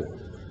therapy.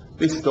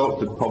 They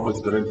stopped and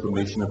published their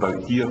information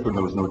about here when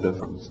there was no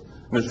difference.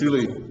 And it's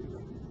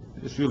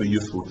really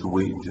useful to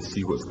wait and to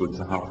see what's going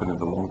to happen in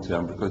the long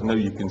term, because now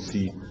you can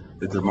see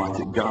the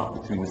dramatic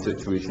gap between the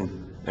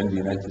situation in the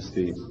United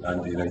States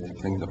and the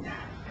United Kingdom.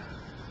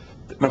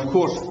 And of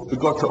course, we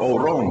got it all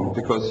wrong,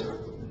 because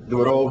they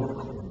were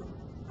all,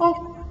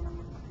 oh,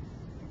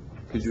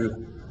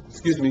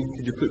 excuse me,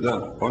 could you put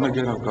that on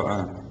again?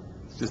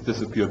 It's just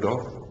disappeared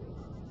off.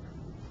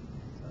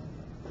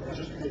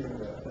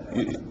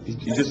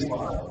 You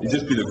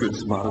just been a good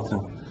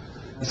Samaritan.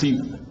 You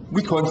see,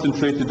 we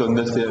concentrated on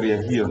this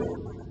area here,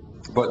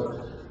 but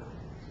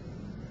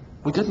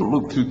we didn't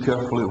look too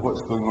carefully at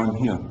what's going on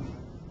here.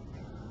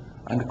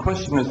 And the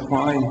question is,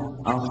 why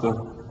after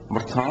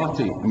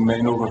mortality in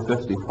men over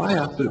 50, why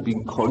after it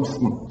being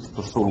constant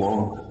for so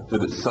long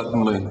did it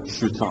suddenly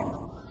shoot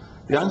up?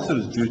 The answer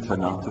is due to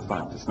an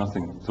artifact. It's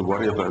nothing to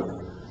worry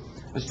about.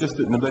 It's just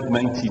that in the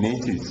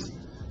mid-1980s,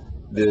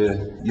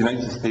 the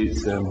United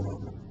States,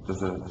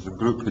 there's a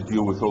group who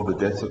deal with all the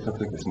death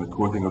certificates and the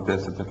coding of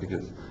death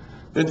certificates.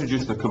 They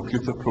introduced a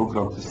computer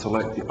program to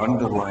select the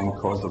underlying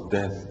cause of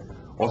death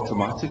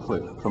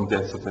automatically from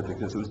death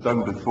certificates. It was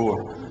done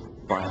before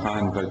by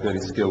hand by very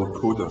skilled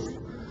coders.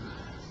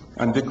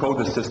 And they called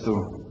the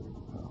system,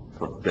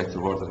 for better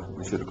word,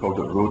 we should have called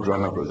it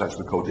Roadrunner, but it was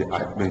actually called the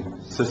Acme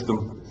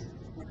system.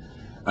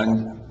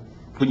 And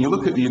when you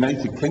look at the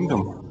United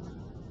Kingdom,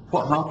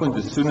 what happened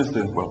as soon as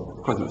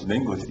because it was in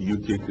English, the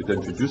UK could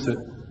introduce it,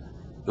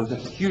 there was a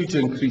huge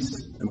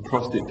increase in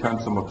prostate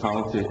cancer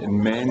mortality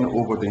in men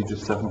over the age of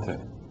 70.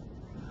 And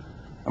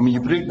when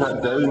you break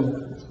that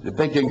down, the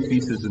big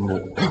increases in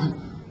the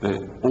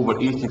over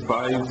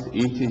 85s,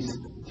 80s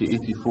to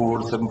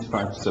 84,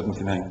 75 to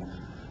 79.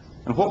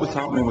 And what was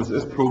happening was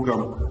this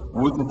program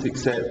wouldn't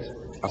accept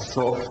a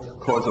soft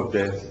cause of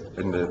death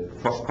in the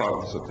first part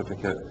of the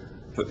certificate.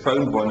 If it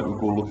found one, it would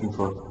go looking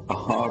for a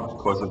hard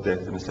cause of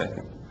death in a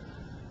second.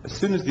 As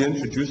soon as they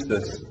introduced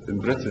this in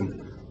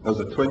Britain, there was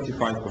a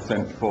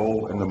 25%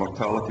 fall in the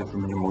mortality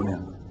from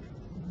pneumonia.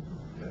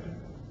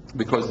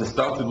 Because they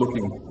started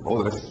looking,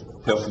 oh, this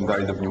person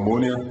died of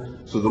pneumonia,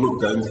 so they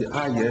looked down and said,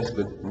 yes,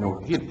 but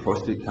he had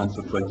prostate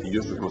cancer 20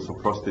 years ago, so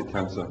prostate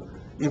cancer,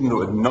 even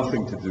though it had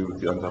nothing to do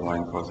with the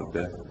underlying cause of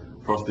death,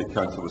 prostate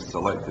cancer was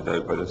selected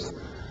out by this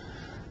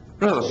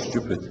rather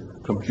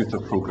stupid computer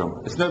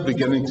program. It's now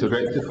beginning to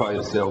rectify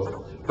itself,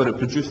 but it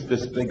produced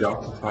this big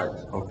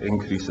artifact of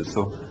increases.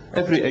 So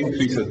every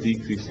increase or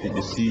decrease that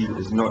you see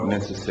is not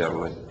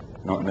necessarily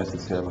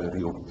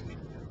real.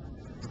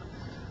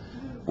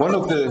 One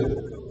of the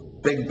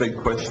big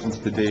questions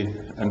today,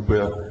 and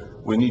where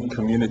we need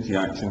community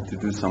action to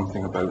do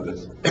something about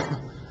this,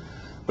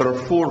 there are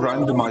 4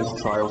 randomized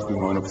trials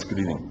going on of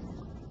screening.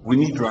 We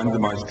need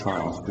randomized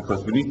trials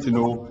because we need to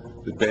know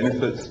the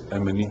benefits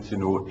and we need to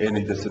know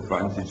any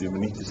disadvantage, and we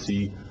need to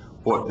see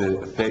what the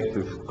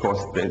effective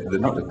cost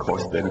benefit, not the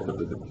cost benefit,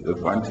 but the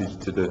advantage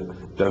to the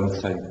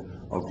downside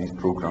of these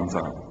programs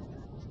are.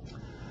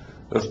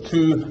 There's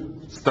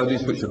 2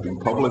 studies which have been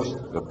published.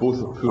 They're both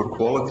of poor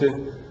quality,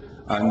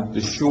 and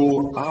they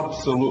show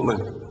absolutely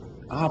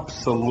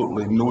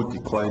no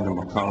decline in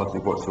mortality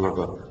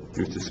whatsoever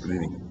due to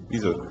screening.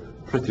 These are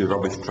pretty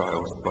rubbish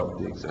trials, but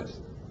they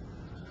exist.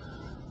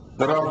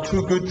 There are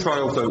 2 good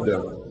trials out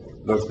there.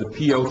 There's the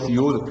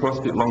PLCO, the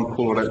prostate lung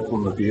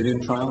colorectal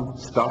ovarian trial,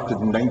 started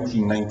in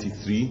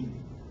 1993.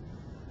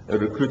 It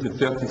recruited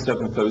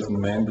 37,000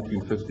 men between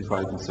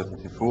 55 and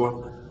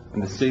 74,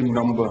 and the same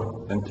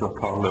number into a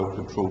parallel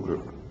control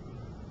group.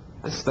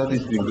 This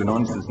study's been going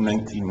on since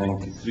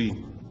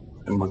 1993,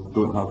 and we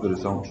don't have the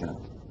results yet.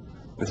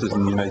 This is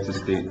in the United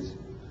States.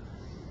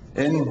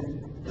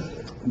 In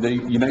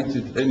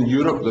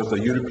Europe, there's a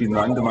European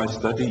randomized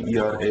study,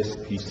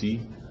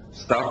 ERSPC,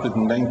 started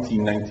in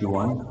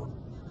 1991.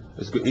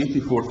 It's got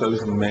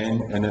 84,000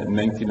 men in it and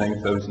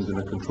 99,000 in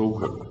a control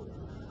group.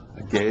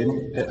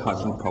 Again, it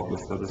hasn't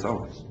published the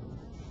results.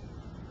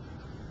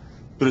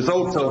 The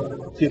results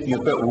are taking a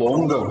bit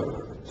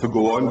longer to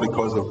go on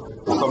because of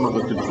some of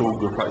the control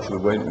group actually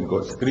went and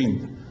got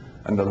screened,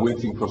 and they're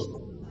waiting for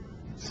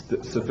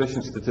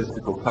sufficient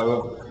statistical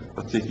power.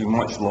 They're taking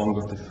much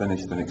longer to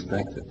finish than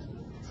expected.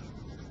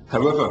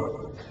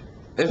 However,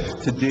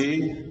 if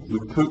today we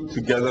put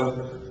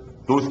together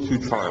those 2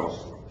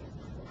 trials,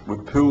 we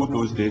pooled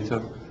those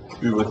data,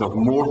 we would have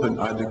more than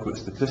adequate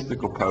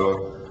statistical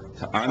power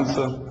to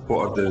answer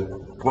what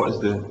is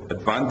the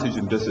advantage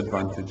and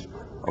disadvantage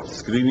of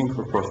screening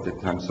for prostate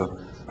cancer,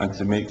 and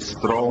to make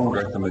strong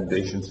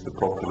recommendations to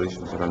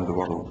populations around the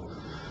world.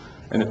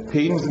 And it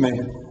pains me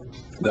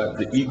that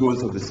the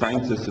egos of the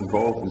scientists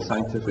involved, and the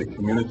scientific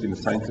community and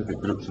the scientific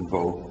groups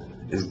involved,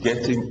 is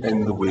getting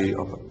in the way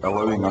of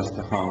allowing us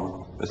to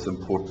have this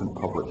important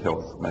public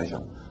health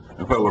measure.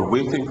 And while we're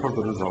waiting for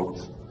the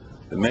results,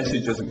 the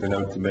message isn't going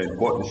out to men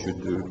what they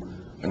should do,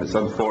 and it's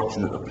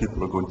unfortunate that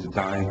people are going to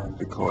die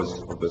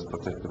because of this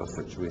particular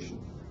situation.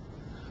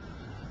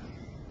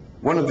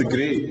 One of the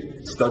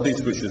great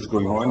studies which is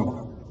going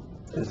on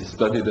is a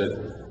study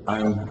that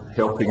I'm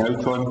helping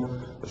out on.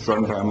 It's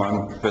run by a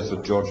man, Professor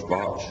George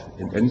Bartsch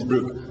in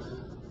Innsbruck.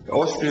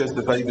 Austria is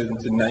divided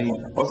into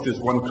 9. Austria is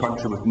one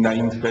country with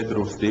 9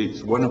 federal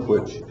states, one of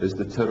which is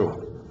the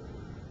Tyrol.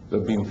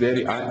 They've been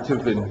very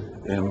active in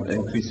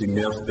increasing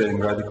nerve-sparing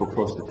radical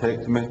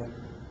prostatectomy.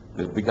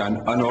 They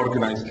began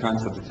unorganised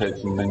cancer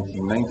detection in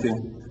 1990.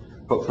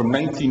 But from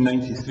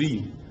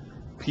 1993,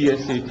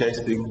 PSA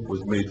testing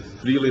was made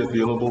freely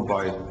available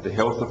by the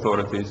health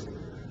authorities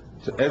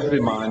to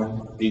every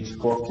man aged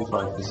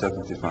 45 to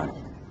 75.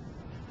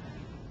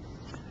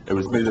 It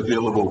was made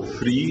available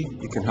free,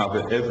 you can have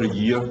it every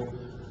year,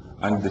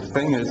 and the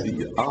thing is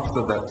that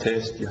after that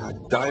test you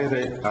had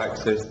direct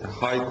access to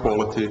high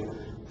quality,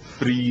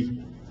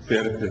 free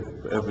therapy,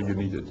 whatever you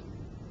needed.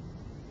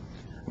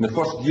 In the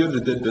first year they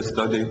did this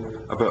study,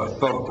 about a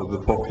third of the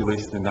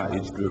population in that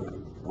age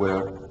group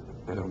were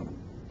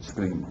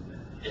screened.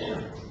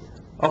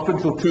 Up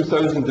until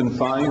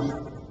 2005,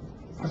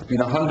 there's been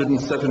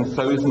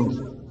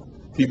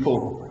 107,000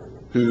 people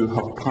who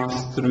have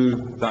passed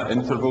through that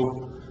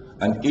interval,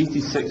 and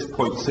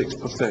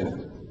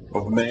 86.6%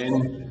 of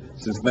men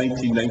since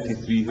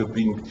 1993 have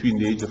been between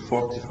the age of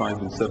 45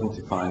 and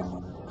 75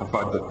 have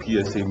had their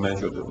PSA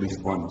measured at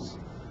least once.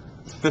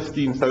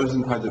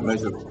 15,000 had it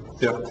measured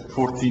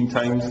 14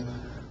 times.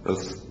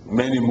 There's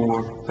many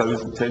more,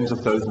 tens of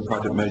thousands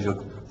had it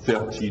measured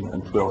 13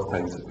 and 12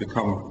 times. It's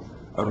become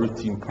a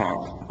routine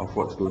part of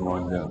what's going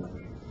on there.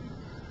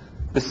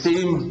 The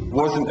same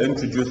wasn't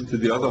introduced to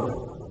the other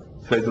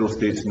federal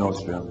states in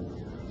Austria.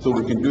 So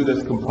we can do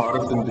this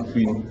comparison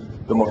between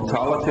the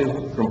mortality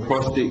from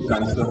prostate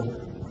cancer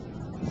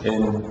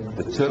in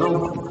the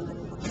Tyrol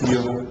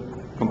here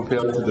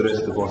compared to the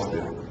rest of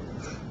Austria.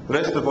 The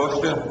rest of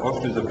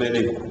Austria is a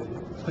very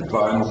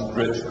advanced,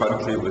 rich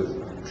country with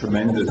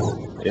tremendous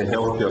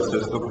healthcare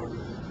system,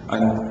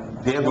 and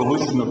the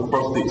evolution of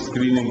prostate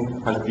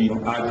screening has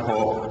been ad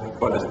hoc,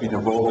 but it's been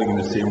evolving in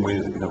the same way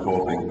it's been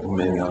evolving in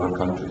many other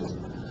countries.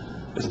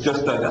 It's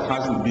just that it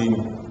hasn't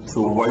been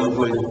so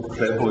widely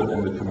prevalent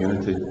in the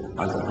community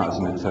as it has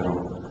in the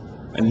Tyrol.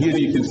 And here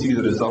you can see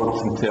the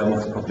results in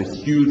terms of the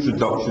huge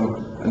reduction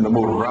and the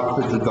more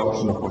rapid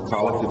reduction of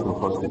mortality from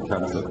prostate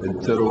cancer in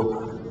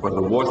Tyrol, where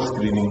there was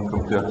screening,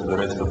 compared to the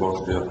rest of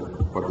Austria,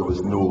 where there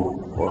was no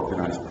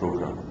organised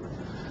programme.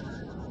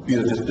 These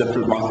are just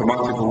different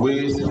mathematical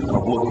ways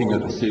of looking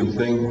at the same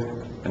thing,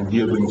 and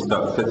here when you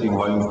start fitting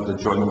lines with the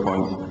joint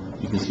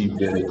point, you can see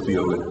very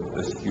clearly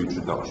this huge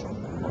reduction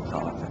in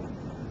mortality.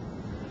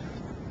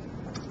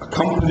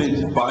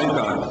 Accompanied by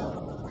that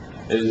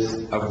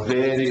is a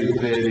very,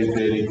 very,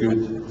 very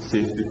good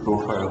safety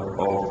profile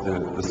of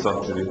the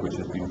surgery which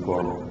has been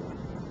performed.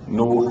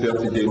 No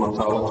 30-day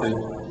mortality.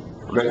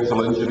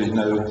 Rectal injury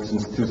now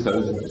since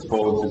 2000 has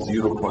fallen to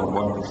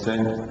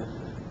 0.1%.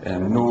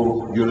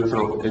 No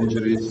ureteral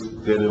injuries,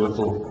 very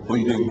little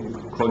bleeding,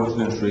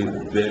 continence rate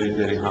very,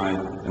 very high,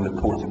 and the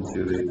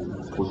potency rate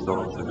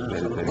post-operative is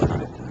very, very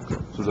high.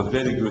 So it's a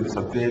very good, it's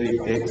a very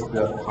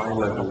expert,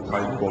 high-level,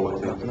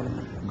 high-quality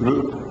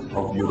group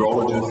of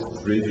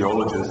urologists,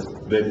 radiologists,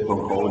 medical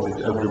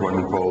oncologists, everyone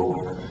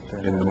involved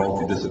in the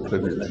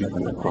multidisciplinary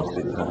treatment of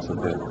prostate cancer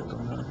death.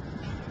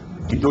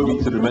 You don't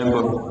need to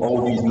remember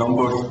all these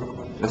numbers.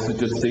 This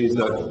just says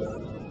that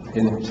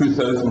in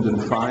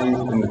 2005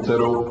 in the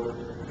Tyrol,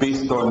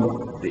 based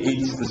on the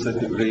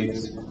age-specific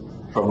rates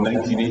from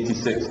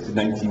 1986 to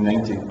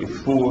 1990,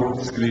 before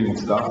screening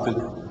started,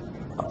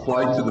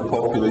 applied to the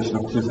population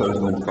of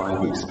 2005,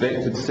 we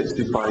expected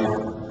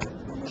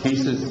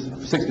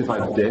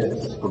 65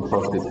 deaths from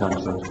prostate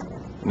cancer.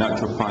 In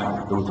actual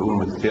fact, there was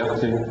only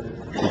 30.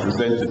 We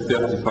presented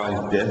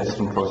 35 deaths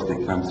from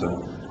prostate cancer,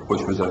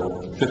 which was a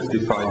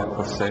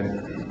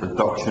 55%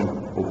 reduction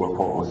over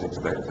what was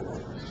expected.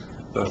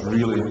 That's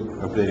really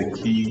a very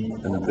key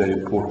and a very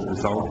important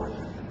result.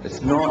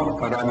 It's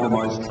not a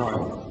randomised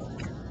trial,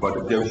 but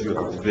it gives you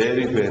a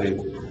very, very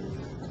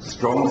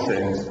strong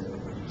sense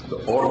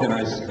that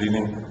organised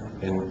screening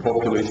in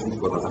populations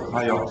where there's a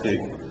high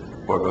uptake,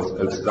 where there's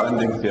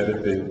outstanding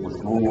therapy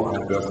with low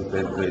adverse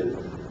event rate,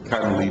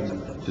 can lead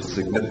to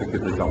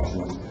significant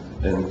reductions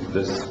in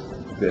this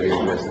very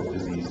aggressive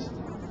disease.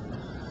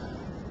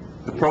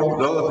 The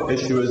other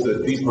issue is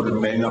that these were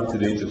men up to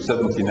the age of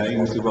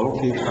 79. We say, well,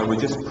 okay, are we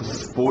just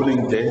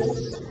postponing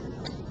deaths?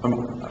 I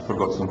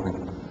forgot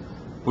something.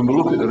 When we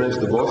look at the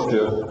rest of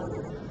Austria,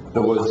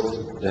 there was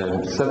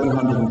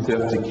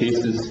 730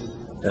 cases,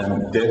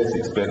 deaths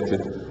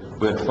expected.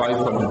 We had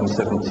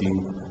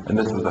 517, and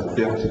this was a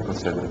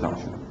 30%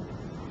 reduction.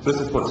 So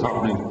this is what's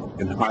happening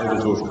in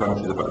high-resource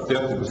countries, about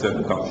 30%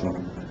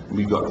 reduction.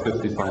 We got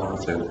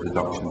 55%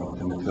 reduction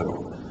in the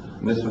Tyrol.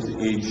 And this was the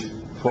age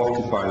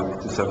 45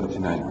 to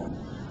 79.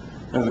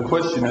 Now the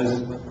question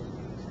is,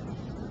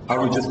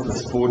 are we just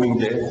postponing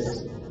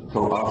deaths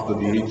till after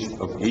the age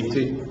of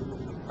 80?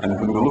 And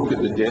when we look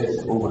at the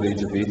deaths over the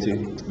age of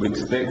 80, we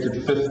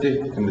expected 50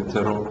 in the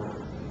Tyrol.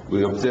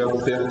 We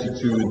observed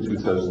 32 in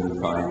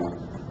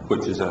 2005,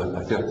 which is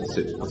a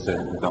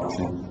 36%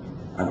 reduction,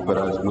 and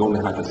whereas we only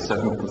had a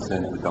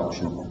 7%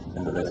 reduction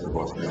in the rest of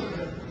Austria.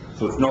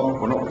 So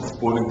we're not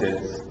postponing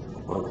deaths,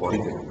 we're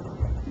avoiding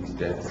these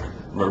deaths.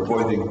 We're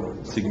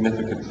avoiding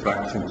significant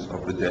fractions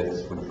of the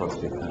deaths from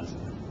prostate cancer.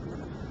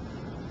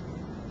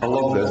 I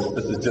love this.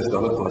 This is just a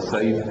little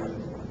aside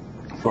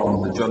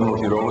from the Journal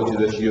of Urology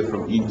this year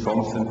from Ian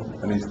Thompson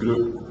and his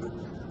group.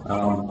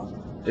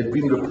 It's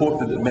been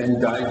reported that men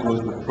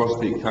diagnosed with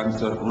prostate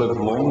cancer live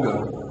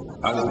longer,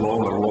 as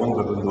long or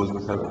longer than those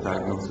without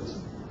diagnosis.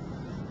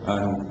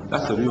 And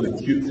that's a really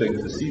cute thing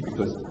to see,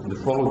 because they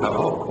followed that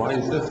up. Why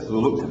is this? So they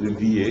looked at the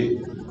VA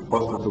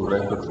hospital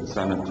records in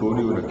San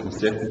Antonio in a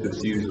consecutive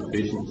series of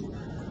patients,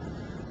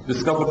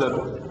 discovered that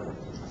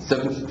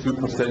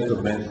 72%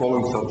 of men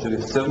following surgery,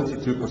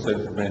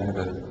 72% of men had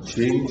a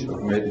change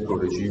of medical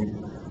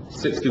regime,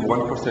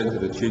 61%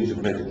 had a change of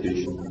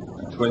medication,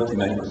 and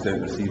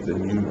 29% received a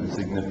new and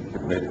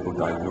significant medical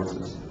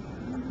diagnosis.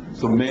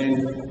 So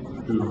men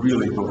who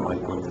really don't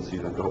like going to see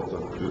the doctor,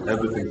 do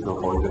everything to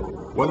avoid it.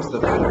 Once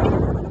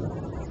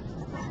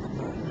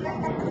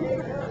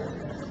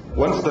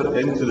they're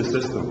into the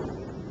system,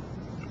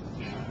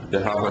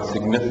 they have a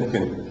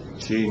significant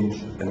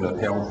change in their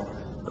health.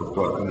 They've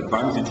got an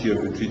advantage here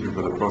of being treated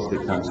for the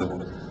prostate cancer,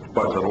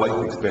 but their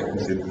life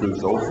expectancy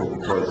improves also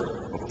because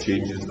of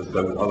changes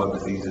without other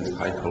diseases,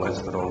 high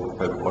cholesterol,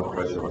 without blood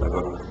pressure,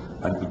 whatever,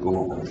 and to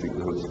go and treat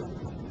those.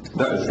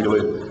 That is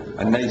really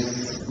a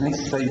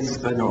nice side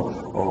spin-off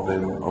of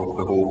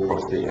the whole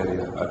prostate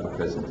area at the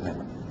present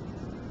time.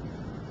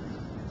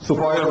 So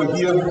why are we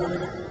here?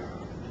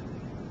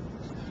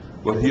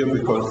 We're here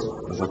because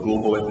there's a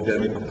global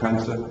epidemic of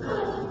cancer.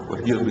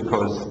 We're here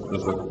because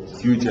there's a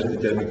huge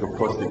epidemic of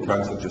prostate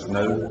cancer just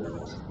now,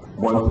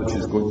 one which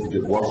is going to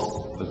get worse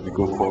as we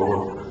go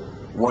forward,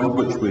 one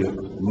which we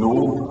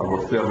know and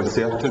we're fairly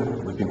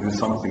certain we can do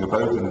something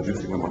about in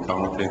reducing the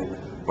mortality,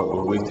 but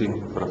we're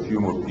waiting for a few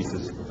more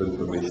pieces of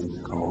information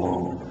to come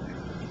along.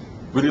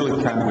 We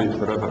really can't wait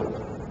forever.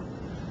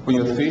 When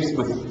you're faced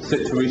with a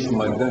situation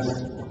like this,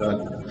 that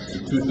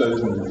in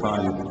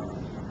 2005,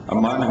 a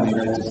man in the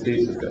United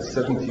States has got a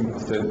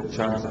 17%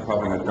 chance of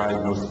having a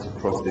diagnosis of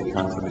prostate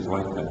cancer in his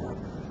lifetime.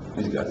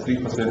 He's got a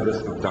 3%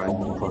 risk of dying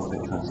from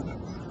prostate cancer.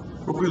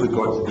 We've really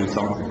got to do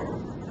something.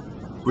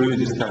 We really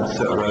just can't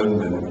sit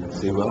around and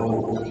say,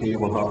 well, okay,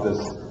 we'll have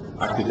this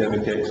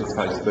academic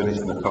exercise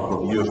finished in a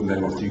couple of years and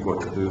then we'll see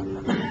what to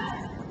do.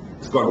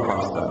 It's gone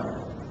past that.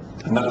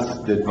 And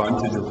that's the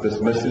advantage of this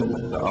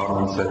mission that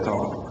Arnon set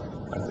up,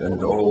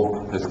 and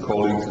all his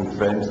colleagues and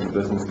friends in the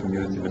business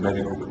community, the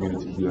medical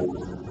community here.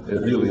 It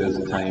really is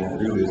time, it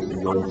really is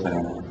beyond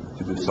time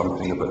to do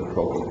something about the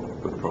problem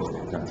with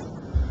prostate cancer.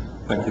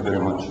 Thank you very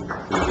much for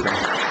your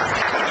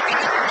time.